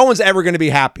 because listen, no one's ever going to be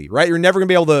happy, right? You're never going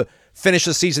to be able to finish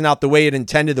the season out the way it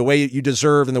intended, the way you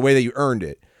deserve, and the way that you earned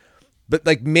it. But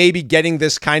like maybe getting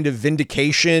this kind of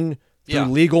vindication through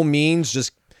legal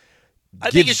means I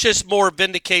think it's just more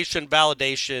vindication,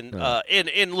 validation.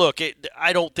 And look,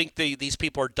 I don't think these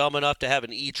people are dumb enough to have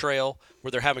an e-trail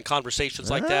where they're having conversations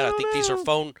like that. I think these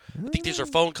are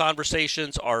phone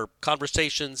conversations, or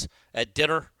conversations at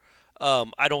dinner.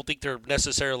 I don't think they're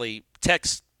necessarily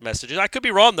text messages. I could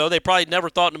be wrong, though. They probably never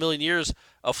thought in a million years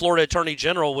a Florida Attorney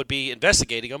General would be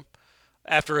investigating them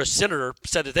after a senator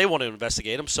said that they want to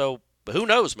investigate them. So who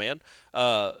knows, man?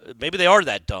 Maybe they are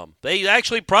that dumb. They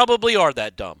actually probably are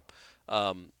that dumb.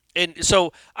 And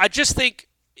so I just think,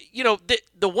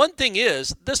 the one thing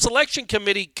is the selection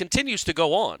committee continues to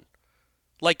go on.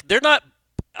 Like, they're not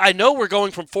 – I know we're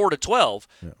going from 4 to 12,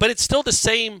 but it's still the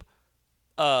same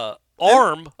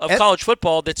arm of college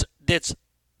football that's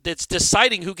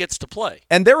deciding who gets to play.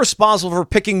 And they're responsible for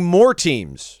picking more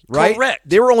teams, right? Correct.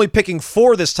 They were only picking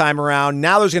 4 this time around.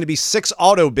 Now there's going to be 6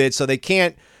 auto bids, so they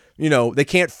can't – they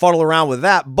can't fuddle around with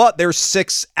that, but there's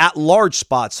 6 at-large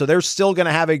spots, so they're still going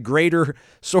to have a greater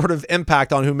sort of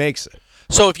impact on who makes it.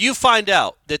 So if you find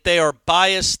out that they are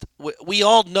biased, we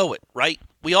all know it, right?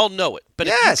 We all know it. But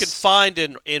Yes. if you can find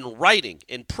in writing,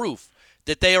 in proof,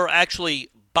 that they are actually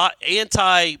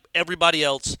anti-everybody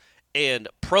else and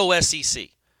pro-SEC,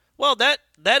 well, that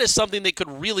is something that could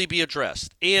really be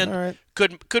addressed and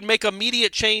could make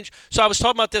immediate change. So I was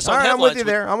talking about this on Headlines I'm with you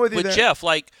there. I'm with you there. Jeff.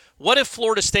 Like, what if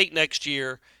Florida State next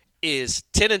year is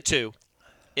 10-2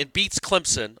 and beats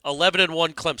Clemson,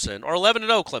 11-1 Clemson, or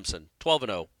 11-0 Clemson,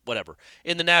 12-0, whatever,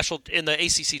 in the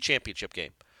ACC championship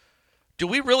game? Do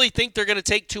we really think they're going to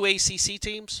take two ACC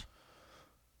teams?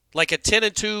 Like a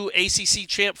 10-2 ACC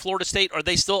champ Florida State, are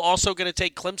they still also going to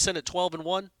take Clemson at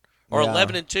 12-1 or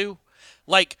 11-2?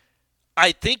 Like,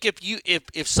 I think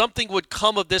if something would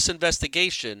come of this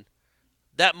investigation,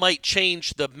 that might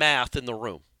change the math in the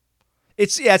room.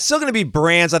 It's still going to be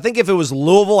brands. I think if it was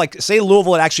Louisville, like say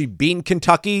Louisville had actually beaten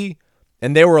Kentucky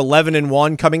and they were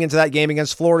 11-1 coming into that game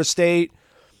against Florida State,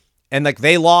 and like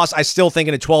they lost, I still think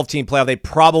in a 12-team playoff they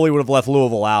probably would have left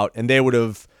Louisville out, and they would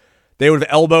have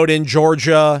elbowed in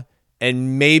Georgia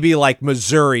and maybe like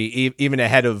Missouri even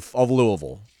ahead of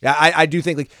Louisville. Yeah, I do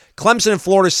think like Clemson and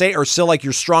Florida State are still like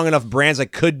your strong enough brands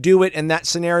that could do it in that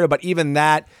scenario, but even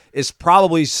that is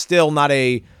probably still not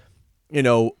a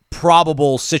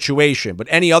probable situation. But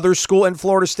any other school in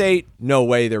Florida State, no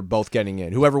way they're both getting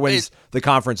in. Whoever wins the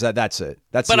conference, that's it.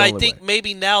 That's the only way. But I think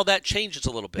maybe now that changes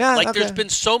a little bit. Yeah, okay. There's been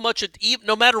so much,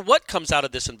 no matter what comes out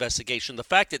of this investigation, the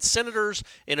fact that senators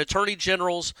and attorney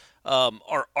generals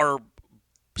are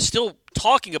still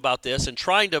talking about this and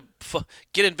trying to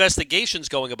get investigations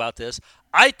going about this,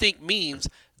 I think means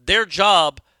their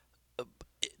job,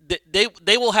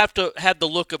 they will have to have the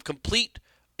look of complete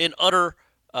and utter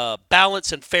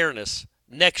balance and fairness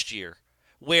next year,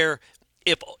 where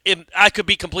if I could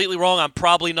be completely wrong, I'm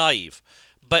probably naive,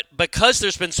 but because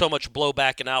there's been so much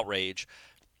blowback and outrage,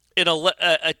 in a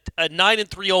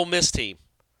 9-3 Ole Miss team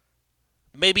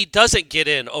maybe doesn't get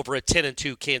in over a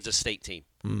 10-2 Kansas State team,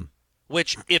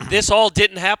 which if this all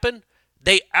didn't happen,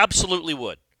 they absolutely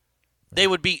would. They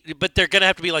would be, but they're going to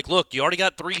have to be like, look, you already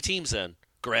got 3 teams in,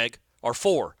 Greg, or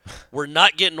 4. We're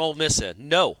not getting Ole Miss in.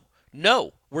 No,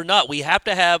 we're not. We have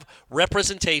to have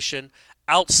representation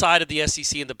outside of the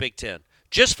SEC and the Big Ten,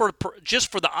 just for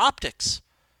the optics.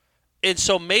 And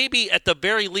so maybe at the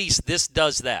very least this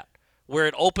does that, where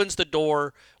it opens the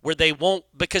door where they won't,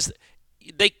 because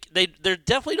they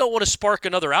definitely don't want to spark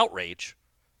another outrage.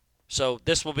 So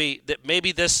this will be that.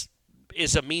 Maybe this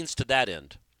is a means to that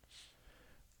end.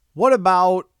 What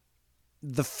about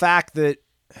the fact that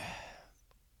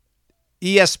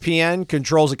ESPN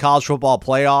controls the college football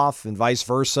playoff and vice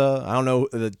versa? I don't know,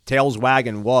 the tail's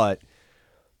wagging what.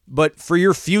 But for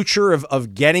your future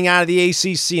of getting out of the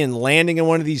ACC and landing in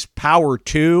one of these Power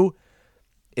 2,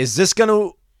 is this going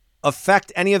to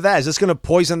affect any of that? Is this going to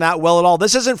poison that well at all?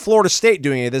 This isn't Florida State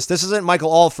doing any of this. This isn't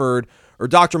Michael Alford or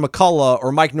Dr. McCullough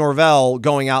or Mike Norvell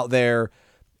going out there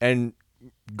and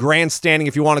grandstanding,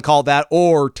 if you want to call it that,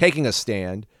 or taking a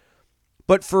stand.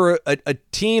 But for a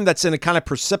team that's in a kind of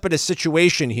precipitous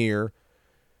situation here,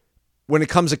 when it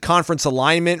comes to conference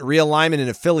alignment, realignment, and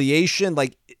affiliation,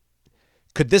 like,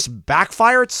 could this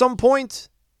backfire at some point?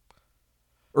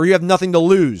 Or you have nothing to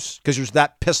lose because you're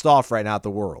that pissed off right now at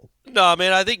the world? No,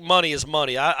 man, I think money is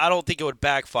money. I don't think it would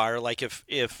backfire. Like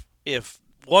if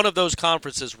one of those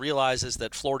conferences realizes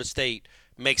that Florida State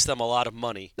makes them a lot of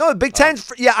money. No, the Big Ten,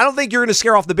 I don't think you're going to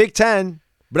scare off the Big Ten.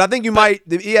 But I think you might.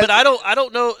 Yeah. But I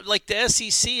don't know. Like the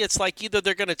SEC, it's like either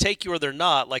they're going to take you or they're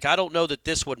not. Like I don't know that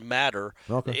this would matter.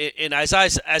 Okay. And as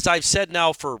I've said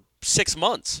now for 6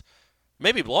 months,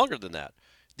 maybe longer than that,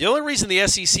 the only reason the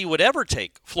SEC would ever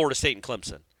take Florida State and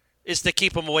Clemson is to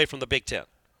keep them away from the Big Ten.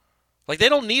 Like they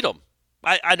don't need them.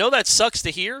 I know that sucks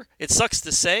to hear. It sucks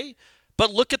to say.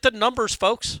 But look at the numbers,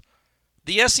 folks.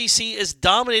 The SEC is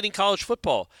dominating college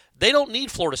football. They don't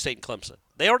need Florida State and Clemson.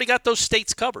 They already got those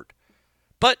states covered.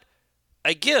 But,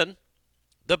 again,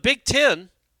 the Big Ten,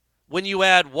 when you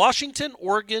add Washington,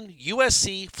 Oregon,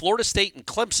 USC, Florida State, and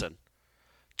Clemson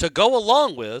to go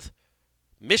along with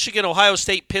Michigan, Ohio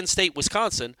State, Penn State,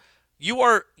 Wisconsin, you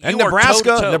are Nebraska.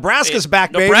 toe-to-toe. Nebraska's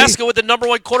back, baby. Nebraska with the number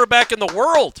 1 quarterback in the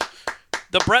world.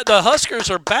 The Huskers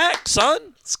are back,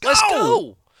 son. Let's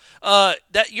go.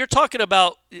 That you're talking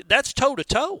about, that's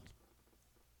toe-to-toe.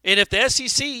 And if the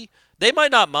SEC, they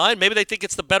might not mind. Maybe they think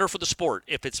it's the better for the sport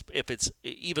if it's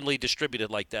evenly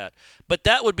distributed like that. But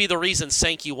that would be the reason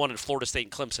Sankey wanted Florida State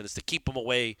and Clemson, is to keep them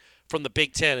away from the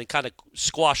Big Ten and kind of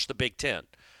squash the Big Ten.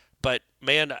 But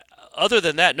man, other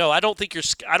than that, no, I don't think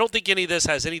any of this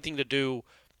has anything to do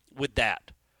with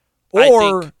that.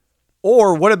 Or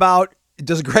what about,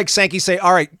 does Greg Sankey say,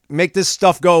 all right, make this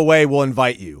stuff go away, we'll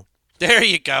invite you? There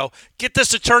you go. Get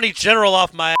this attorney general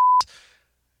off my ass.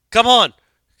 Come on.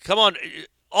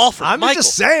 Offer. I'm Michael.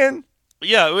 just saying.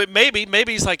 Yeah, maybe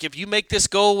he's like, if you make this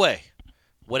go away,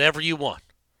 whatever you want.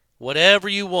 We'll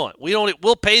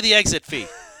pay the exit fee.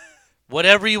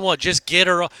 Whatever you want. Just get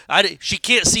her. She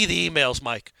can't see the emails,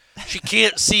 Mike. She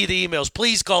can't see the emails.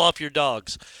 Please call off your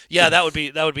dogs. Yeah, that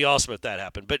would be awesome if that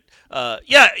happened. But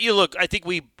you look. I think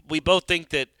we both think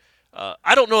that.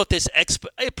 I don't know if this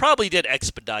it probably did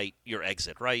expedite your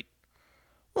exit, right?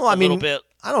 Well, I mean, a little bit.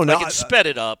 I don't know. Like it sped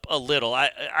it up a little. I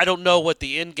don't know what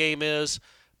the end game is,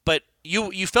 but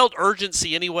you felt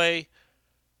urgency anyway.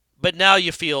 But now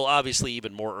you feel obviously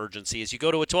even more urgency as you go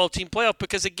to a 12-team playoff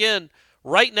because again,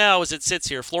 right now as it sits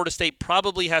here, Florida State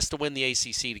probably has to win the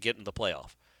ACC to get into the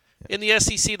playoff. In the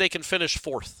SEC, they can finish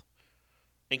fourth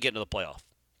and get into the playoff.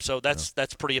 So that's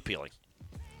pretty appealing.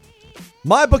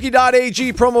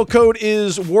 MyBookie.ag promo code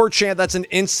is WarChant. That's an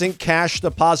instant cash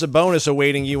deposit bonus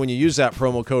awaiting you when you use that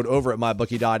promo code over at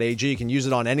MyBookie.ag. You can use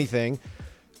it on anything,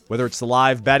 whether it's the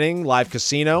live betting, live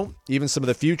casino, even some of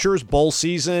the futures. Bowl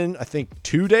season, I think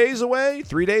 3 days away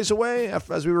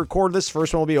as we record this.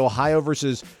 First one will be Ohio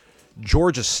versus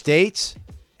Georgia State.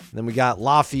 And then we got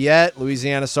Lafayette,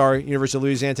 University of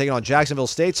Louisiana taking on Jacksonville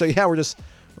State. So, yeah, we're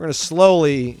going to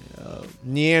slowly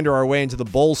meander our way into the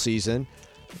bowl season.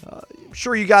 I'm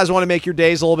sure you guys want to make your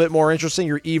days a little bit more interesting,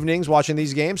 your evenings watching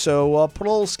these games. So put a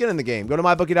little skin in the game. Go to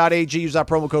mybookie.ag, use that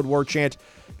promo code WarChant,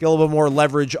 get a little bit more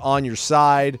leverage on your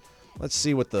side. Let's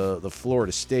see what the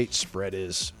Florida State spread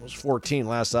is. It was 14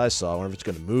 last I saw. I wonder if it's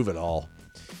going to move at all.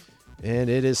 And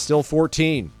it is still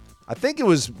 14. I think it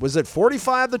was it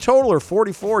 45 the total or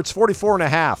 44? It's 44.5.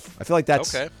 I feel like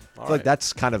that's okay. Like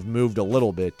that's kind of moved a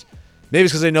little bit. Maybe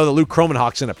it's because they know that Luke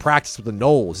Kromenhoek's going to practice with the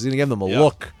Noles. He's going to give them a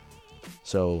look.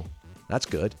 So that's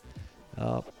good.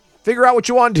 Figure out what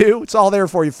you want to do. It's all there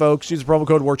for you, folks. Use the promo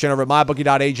code WarChant over at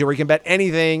mybookie.ag where you can bet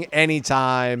anything,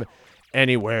 anytime,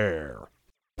 anywhere.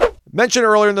 Mentioned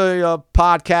earlier in the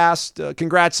podcast,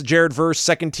 congrats to Jared Verse,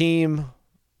 second team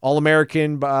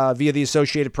All-American via the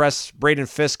Associated Press. Braden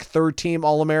Fisk, third team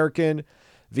All-American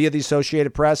via the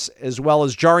Associated Press, as well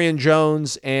as Jarian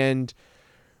Jones and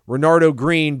Renardo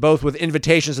Green, both with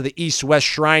invitations to the East-West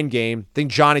Shrine game. I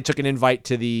think Johnny took an invite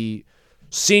to the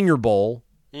Senior Bowl.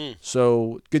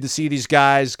 So good to see these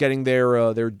guys getting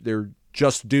their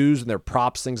just dues and their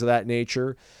props, things of that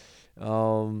nature.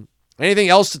 Anything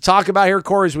else to talk about here,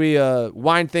 Corey, as we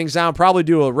wind things down? Probably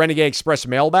do a Renegade Express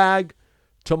mailbag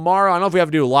tomorrow. I don't know if we have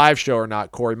to do a live show or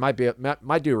not, Corey. Might do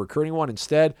a recruiting one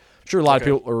instead. I'm sure a lot of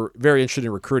people are very interested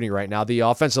in recruiting right now. The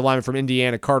offensive lineman from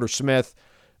Indiana, Carter Smith,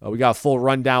 we got a full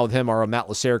rundown with him. Our Matt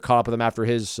Lasser caught up with him after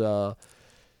his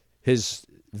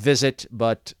visit.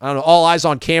 But I don't know, all eyes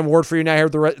on Cam Ward for you now here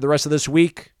the rest of this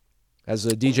week as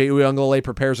DJ Uiagalelei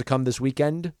prepares to come this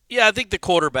weekend. Yeah, I think the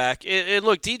quarterback. And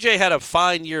look, DJ had a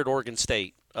fine year at Oregon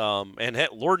State. And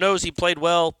Lord knows he played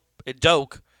well at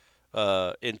Doak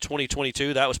in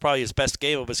 2022. That was probably his best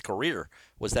game of his career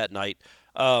was that night.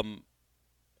 I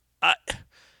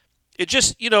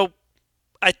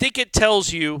think it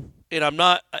tells you, and I'm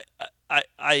not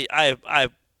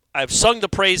I've sung the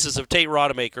praises of Tate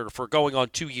Rodemaker for going on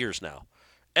 2 years now.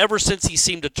 Ever since he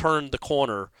seemed to turn the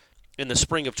corner in the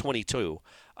spring of 22,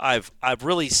 I've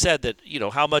really said that,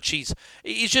 how much he's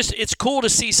just, it's cool to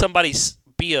see somebody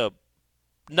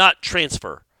not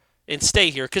transfer and stay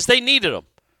here because they needed him.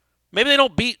 Maybe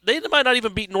they might not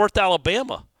even beat North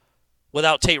Alabama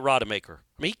without Tate Rodemaker.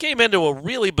 I mean, he came into a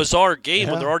really bizarre game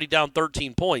when they're already down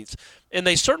 13 points, and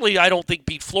they certainly, I don't think,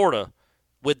 beat Florida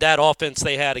with that offense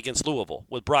they had against Louisville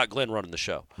with Brock Glenn running the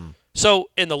show.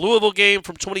 So in the Louisville game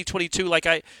from 2022,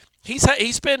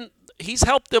 he's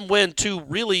helped them win two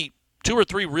or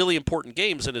three really important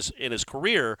games in his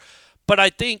career. But I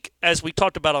think, as we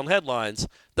talked about on headlines,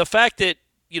 the fact that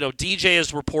DJ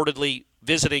is reportedly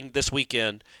visiting this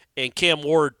weekend and Cam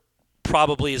Ward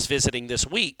probably is visiting this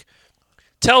week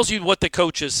tells you what the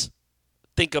coaches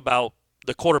think about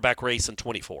the quarterback race in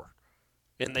 24,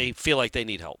 and they feel like they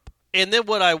need help. And then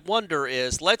what I wonder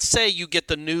is, let's say you get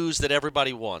the news that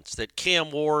everybody wants, that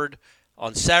Cam Ward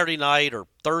on Saturday night or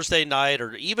Thursday night,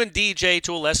 or even DJ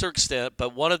to a lesser extent,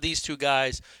 but one of these two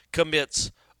guys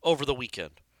commits over the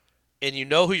weekend. And you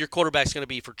know who your quarterback's going to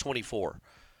be for 24.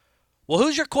 Well,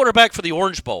 who's your quarterback for the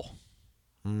Orange Bowl?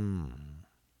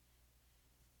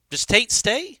 Does Tate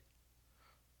stay?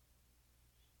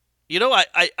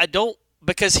 I don't,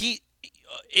 because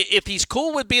if he's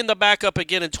cool with being the backup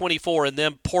again in 24 and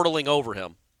then portaling over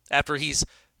him after he's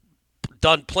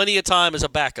done plenty of time as a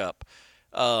backup,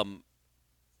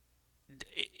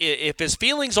 if his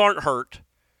feelings aren't hurt,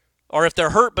 or if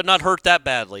they're hurt but not hurt that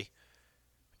badly,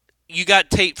 you got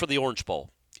Tate for the Orange Bowl.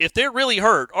 If they're really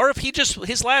hurt, or if he just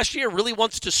his last year really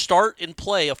wants to start and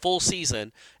play a full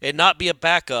season and not be a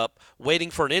backup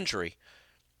waiting for an injury,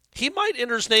 he might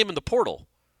enter his name in the portal.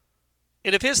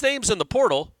 And if his name's in the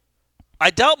portal,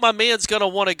 I doubt my man's going to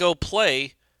want to go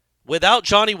play without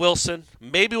Johnny Wilson,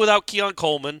 maybe without Keon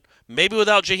Coleman, maybe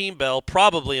without Jaheim Bell,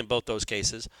 probably in both those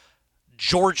cases,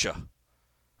 Georgia.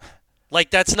 Like,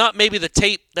 that's not maybe the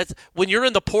tape. That's when you're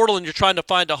in the portal and you're trying to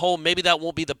find a home, maybe that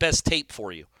won't be the best tape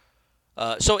for you.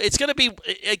 So it's going to be,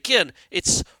 again,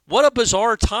 it's what a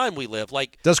bizarre time we live.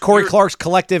 Like, does Corey Clark's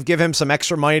collective give him some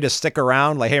extra money to stick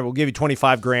around? Like, hey, we'll give you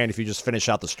 $25,000 if you just finish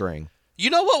out the string. You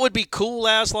know what would be cool,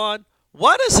 Aslan?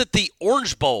 Why doesn't the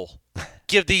Orange Bowl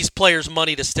give these players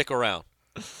money to stick around?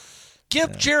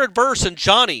 Give Jared Verse and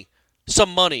Johnny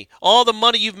some money. All the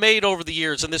money you've made over the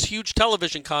years and this huge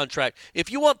television contract.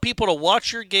 If you want people to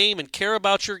watch your game and care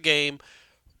about your game,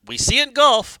 we see it in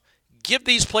golf, give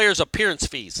these players appearance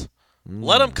fees.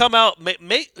 Let them come out.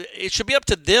 It should be up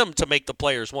to them to make the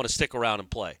players want to stick around and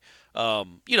play.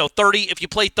 30. If you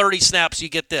play 30 snaps, you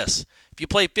get this. If you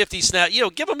play 50 snaps,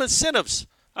 give them incentives.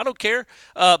 I don't care.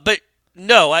 But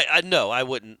no, I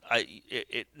wouldn't.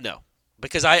 No,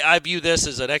 because I view this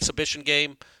as an exhibition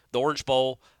game, the Orange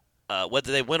Bowl.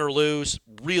 Whether they win or lose,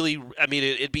 really, I mean,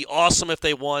 it'd be awesome if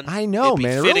they won. I know, it'd be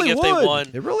man. It fitting really if would. they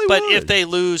won. It really but would. if they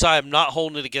lose, I am not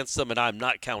holding it against them, and I'm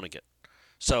not counting it.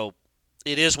 So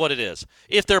it is what it is.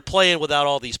 If they're playing without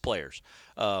all these players.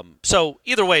 So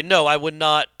either way, no, I would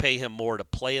not pay him more to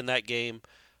play in that game.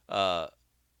 But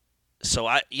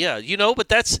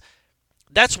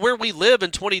that's where we live in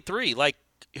 23. Like,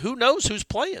 who knows who's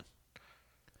playing?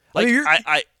 Like,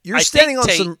 you're standing on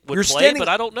Tate some. Would You're play, standing, but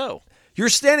I don't know. You're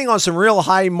standing on some real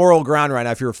high moral ground right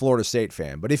now if you're a Florida State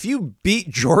fan. But if you beat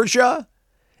Georgia,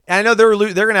 and I know they're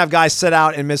going to have guys sit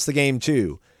out and miss the game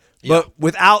too. But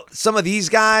without some of these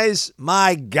guys,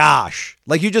 my gosh.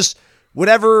 Like, you just,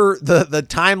 whatever the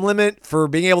time limit for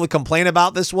being able to complain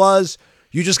about this was,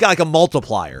 you just got like a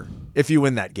multiplier if you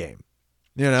win that game.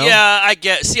 Yeah, I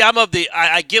get. See,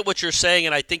 I get what you're saying,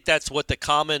 and I think that's what the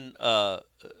common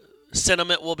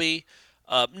sentiment will be.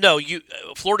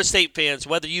 Florida State fans,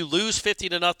 whether you lose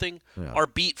 50-0 or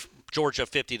beat Georgia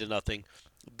 50-0,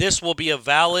 this will be a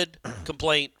valid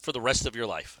complaint for the rest of your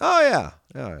life. Oh, yeah.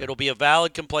 It'll be a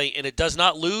valid complaint, and it does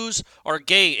not lose or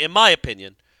gain, in my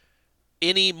opinion,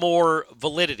 any more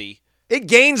validity. It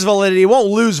gains validity. It won't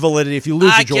lose validity if you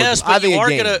lose to Georgia. Guess, but I think you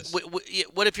are it gains.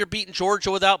 what if you're beating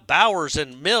Georgia without Bowers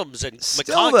and Mims and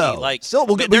Still,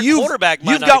 McConkey? Their quarterback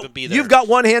might not even be there. You've got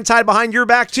one hand tied behind your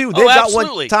back, too. They've got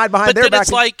one tied behind their back.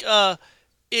 But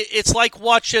it's like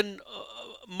watching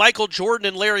Michael Jordan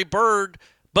and Larry Bird,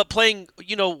 but playing,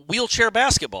 wheelchair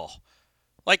basketball.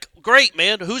 Like, great,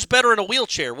 man. Who's better in a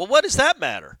wheelchair? Well, what does that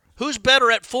matter? Who's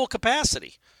better at full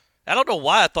capacity? I don't know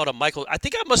why I thought of Michael. I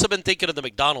think I must have been thinking of the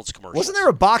McDonald's commercial. Wasn't there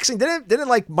a boxing? Didn't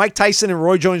like Mike Tyson and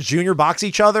Roy Jones Jr. box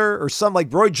each other, or some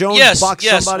like Roy Jones boxed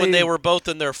somebody? When they were both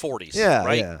in their 40s. Yeah,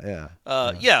 right.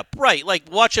 Yeah, right. Like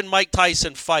watching Mike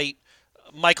Tyson fight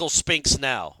Michael Spinks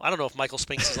now. I don't know if Michael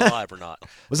Spinks is alive or not.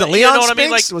 Was it Leon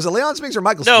Spinks? Was it Leon Spinks or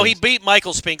Michael Spinks? No, he beat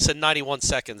Michael Spinks in 91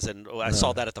 seconds, and I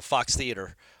saw that at the Fox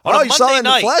Theater. Oh, you saw that in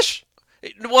the flesh?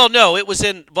 Well, no, it was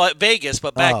in Vegas,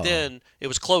 but back then it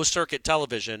was closed-circuit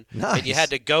television, and you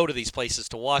had to go to these places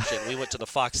to watch it. We went to the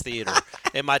Fox Theater,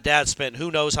 and my dad spent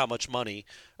who knows how much money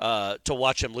to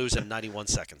watch him lose in 91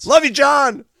 seconds. Love you,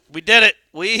 John. We did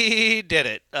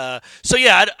it.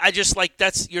 I just like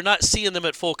you're not seeing them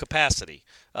at full capacity.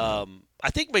 I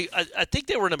think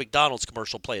they were in a McDonald's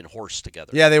commercial playing horse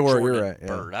together. Yeah, they were. Jordan You're right. And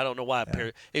Bird. I don't know why.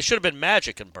 It should have been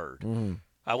Magic and Bird. Mm-hmm.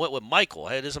 I went with Michael.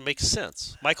 It doesn't make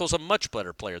sense. Michael's a much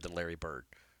better player than Larry Bird.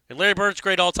 And Larry Bird's a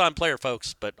great all-time player,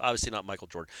 folks, but obviously not Michael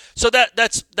Jordan. So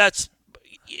that's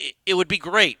it would be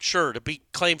great, sure, to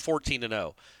claim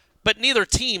 14-0. But neither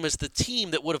team is the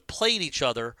team that would have played each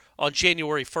other on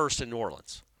January 1st in New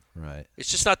Orleans. Right.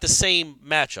 It's just not the same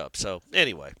matchup. So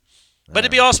anyway. But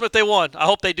it'd be awesome if they won. I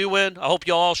hope they do win. I hope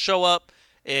you all show up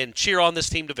and cheer on this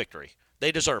team to victory.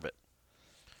 They deserve it.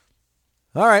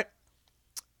 All right.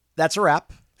 That's a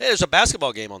wrap. Hey, there's a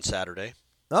basketball game on Saturday.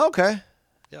 Okay.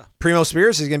 Yeah. Primo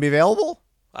Spears is going to be available?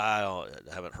 I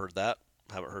haven't heard that.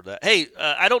 Hey,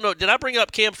 I don't know. Did I bring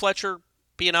up Cam Fletcher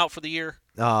being out for the year?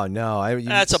 Oh, no.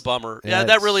 That's a bummer. Yeah,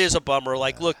 that really is a bummer.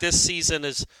 Like, look, this season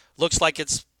looks like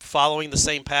it's following the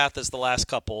same path as the last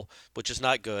couple, which is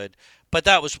not good. But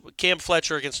that was Cam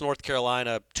Fletcher against North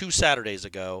Carolina 2 Saturdays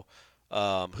ago.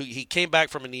 He came back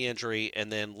from a knee injury, and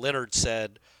then Leonard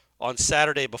said on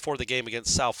Saturday before the game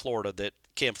against South Florida that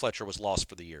Cam Fletcher was lost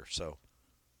for the year. So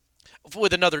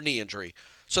with another knee injury.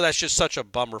 So that's just such a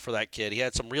bummer for that kid. He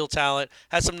had some real talent,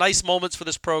 had some nice moments for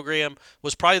this program,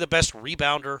 was probably the best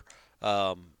rebounder,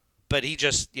 but he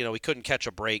just, he couldn't catch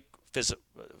a break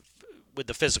with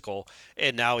the physical,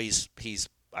 and now he's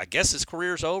I guess his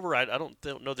career's over. I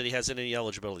don't know that he has any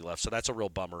eligibility left, so that's a real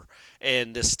bummer.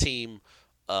 And this team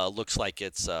looks like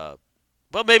it's well,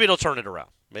 maybe it'll turn it around.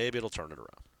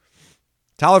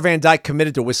 Tyler Van Dyke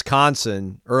committed to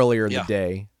Wisconsin earlier in the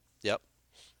day. Yep.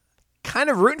 Kind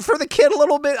of rooting for the kid a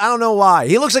little bit. I don't know why.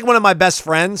 He looks like one of my best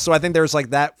friends, so I think there's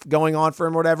like that going on for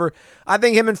him or whatever. I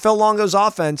think him and Phil Longo's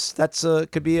offense, that's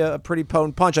could be a pretty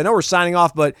potent punch. I know we're signing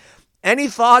off, but any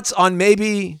thoughts on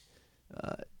maybe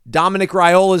Dominic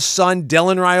Raiola's son,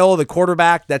 Dylan Raiola, the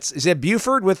quarterback? Is it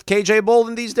Buford with KJ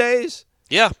Bolden these days?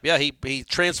 Yeah, he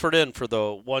transferred in for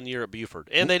the 1 year at Buford,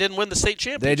 and they didn't win the state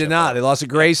championship. They did not. They lost to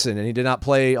Grayson, and he did not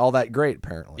play all that great,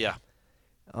 apparently. Yeah.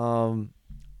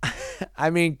 I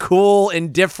mean, cool,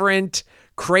 indifferent,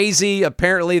 crazy.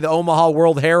 Apparently, the Omaha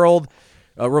World Herald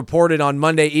reported on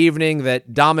Monday evening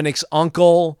that Dominic's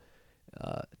uncle,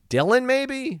 Dylan,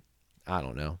 maybe? I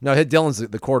don't know. No, Dylan's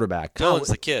the quarterback. Dylan's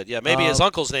the kid. Yeah, maybe his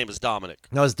uncle's name is Dominic.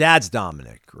 No, his dad's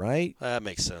Dominic, right? That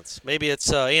makes sense. Maybe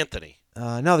it's Anthony.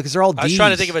 No, because they're all D's. I was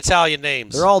trying to think of Italian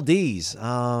names. They're all D's.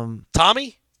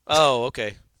 Tommy? Oh,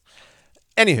 okay.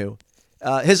 Anywho,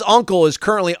 his uncle is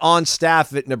currently on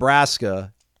staff at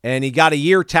Nebraska, and he got a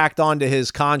year tacked onto his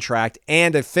contract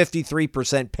and a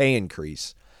 53% pay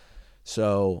increase.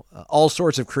 So all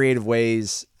sorts of creative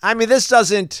ways. I mean, this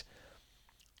doesn't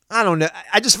 – I don't know.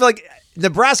 I just feel like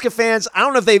Nebraska fans, I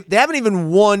don't know if they haven't even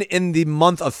won in the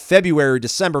month of February or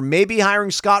December. Maybe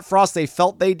hiring Scott Frost, they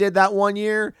felt they did that 1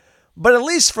 year. But at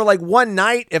least for like one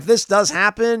night, if this does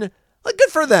happen, like good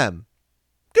for them.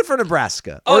 Good for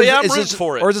Nebraska. I'm rooting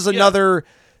for it. Or is this another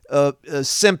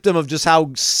symptom of just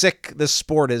how sick this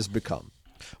sport has become?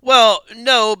 Well,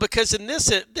 no, because in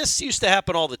this used to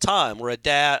happen all the time, where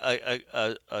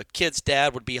a kid's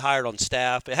dad would be hired on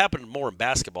staff. It happened more in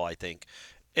basketball, I think,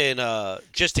 and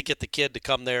just to get the kid to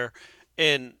come there,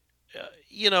 and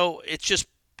it's just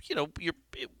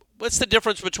what's the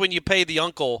difference between you pay the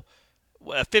uncle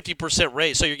a 50%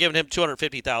 raise, so you're giving him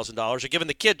 $250,000. You're giving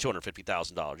the kid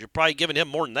 $250,000. You're probably giving him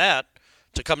more than that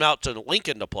to come out to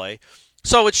Lincoln to play.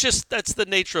 So it's just that's the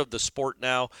nature of the sport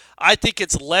now. I think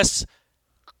it's less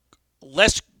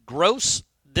gross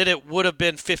than it would have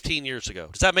been 15 years ago.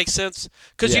 Does that make sense?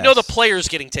 Because the player's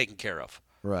getting taken care of.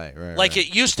 Right. Like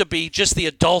it used to be, just the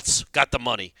adults got the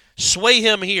money. Sway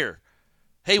him here.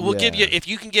 Hey, we'll give you, if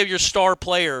you can give your star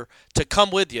player to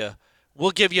come with you,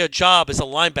 we'll give you a job as a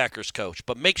linebackers coach,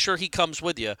 but make sure he comes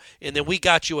with you, and then we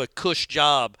got you a cush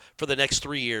job for the next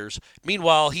 3 years.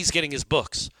 Meanwhile, he's getting his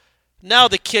books. Now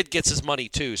the kid gets his money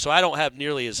too, so I don't have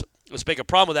nearly as big a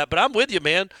problem with that. But I'm with you,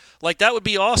 man. Like, that would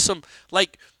be awesome.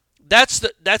 Like, that's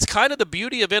kind of the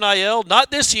beauty of NIL. Not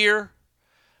this year,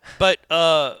 but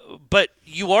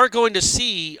you are going to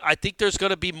see. I think there's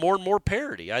going to be more and more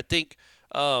parity. I think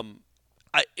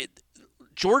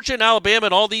Georgia and Alabama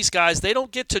and all these guys, they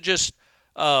don't get to just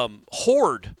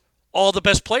hoard all the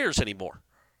best players anymore.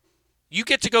 You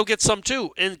get to go get some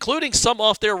too, including some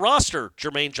off their roster,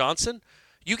 Jermaine Johnson.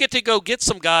 You get to go get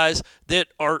some guys that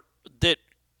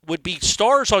would be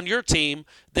stars on your team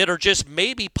that are just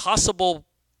maybe possible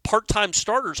part-time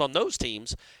starters on those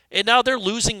teams, and now they're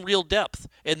losing real depth,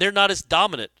 and they're not as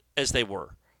dominant as they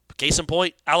were. Case in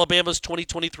point, Alabama's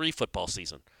 2023 football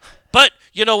season. But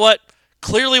you know what?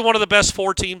 Clearly one of the best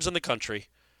 4 teams in the country.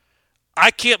 I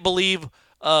can't believe,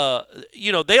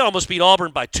 they almost beat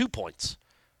Auburn by 2 points.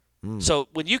 So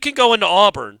when you can go into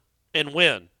Auburn and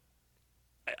win,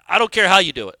 I don't care how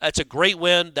you do it. That's a great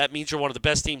win. That means you're one of the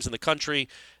best teams in the country.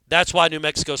 That's why New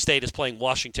Mexico State is playing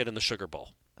Washington in the Sugar Bowl.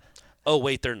 Oh,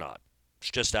 wait, they're not. It's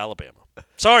just Alabama.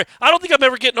 Sorry. I don't think I'm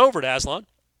ever getting over it, Aslan.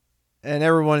 And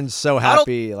everyone's so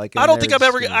happy. I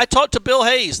talked to Bill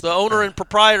Hayes, the owner and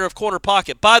proprietor of Corner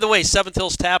Pocket. By the way, Seventh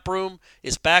Hills Tap Room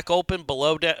is back open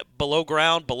below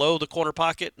ground, below the Corner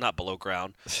Pocket. Not below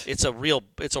ground. It's a real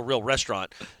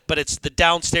restaurant, but it's the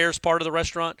downstairs part of the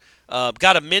restaurant.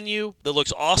 Got a menu that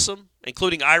looks awesome,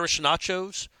 including Irish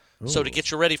nachos. Ooh. So to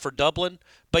get you ready for Dublin.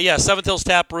 But yeah, Seventh Hills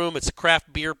Tap Room. It's a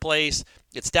craft beer place.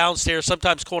 It's downstairs.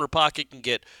 Sometimes Corner Pocket can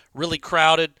get really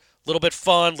crowded, a little bit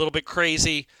fun, a little bit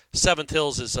crazy. Seventh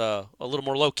Hills is a little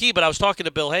more low-key, but I was talking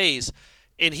to Bill Hayes,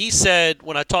 and he said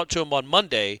when I talked to him on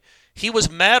Monday, he was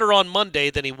madder on Monday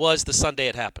than he was the Sunday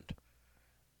it happened.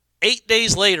 8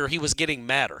 days later, he was getting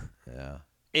madder. Yeah.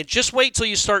 And just wait till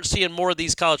you start seeing more of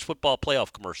these college football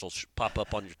playoff commercials pop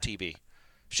up on your TV.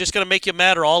 It's just going to make you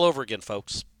madder all over again,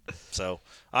 folks. So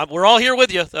we're all here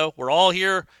with you, though. We're all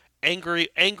here angry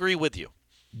with you.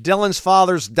 Dylan's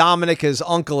father's Dominic. His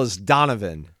uncle is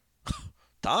Donovan.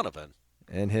 Donovan.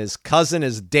 And his cousin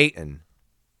is Dayton.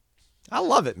 I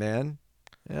love it, man.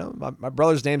 You know, my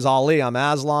brother's name's Ali. I'm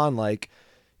Aslan. Like,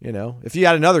 you know, if you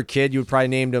had another kid, you would probably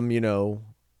named him, you know,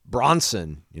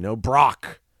 Bronson, you know,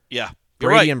 Brock. Yeah.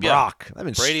 Brady right. and Brock. I've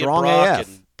been Brady strong and Brock AF.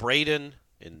 and Braden.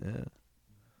 And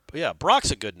yeah,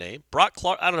 Brock's a good name. Brock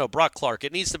Clark. I don't know, Brock Clark.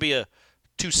 It needs to be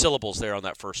 2 syllables there on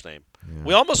that first name. Yeah.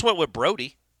 We almost went with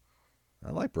Brody.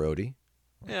 I like Brody.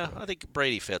 Yeah, I think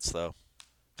Brady fits though.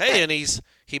 Hey, and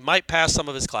he might pass some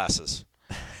of his classes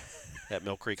at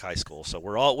Mill Creek High School. So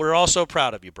we're all so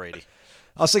proud of you, Brady.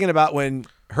 I was thinking about when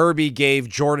Herbie gave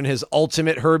Jordan his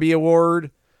ultimate Herbie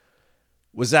award.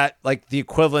 Was that like the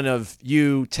equivalent of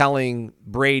you telling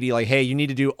Brady, like, hey, you need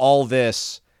to do all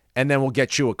this, and then we'll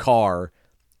get you a car.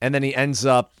 And then he ends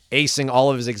up acing all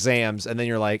of his exams, and then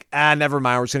you're like, never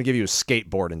mind, we're just going to give you a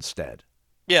skateboard instead.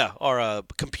 Yeah, or a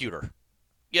computer.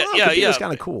 Yeah, well, yeah. It's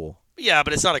kind of cool. Yeah,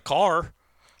 but it's not a car.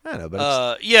 I know,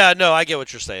 but yeah, no, I get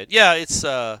what you're saying. Yeah, it's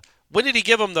when did he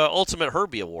give him the ultimate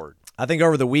Herbie award? I think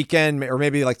over the weekend, or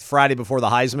maybe like Friday before the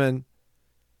Heisman.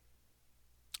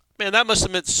 Man, that must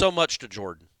have meant so much to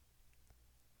Jordan.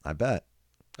 I bet.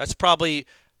 That's probably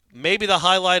maybe the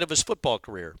highlight of his football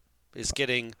career is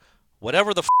getting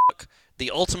whatever the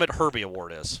the ultimate Herbie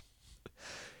award is.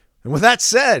 And with that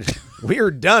said, we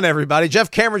are done, everybody. Jeff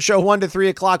Cameron Show, 1 to 3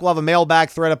 o'clock. We'll have a mailbag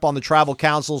thread up on the Travel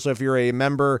Council. So if you're a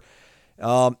member,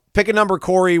 pick a number,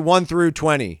 Corey, 1 through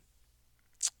 20.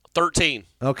 13.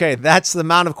 Okay, that's the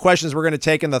amount of questions we're going to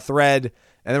take in the thread,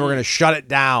 and then we're going to shut it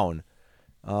down.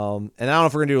 And I don't know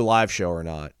if we're going to do a live show or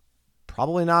not.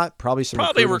 Probably not. Probably some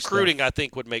recruiting I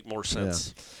think, would make more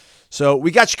sense. Yeah. So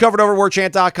we got you covered over at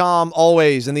warchant.com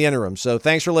always in the interim. So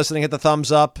thanks for listening. Hit the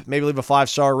thumbs up. Maybe leave a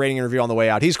 5-star rating and review on the way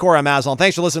out. He's Corey. I'm Aslan.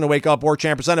 Thanks for listening to Wake Up War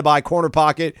Chant, presented by Corner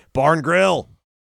Pocket Bar and Grill.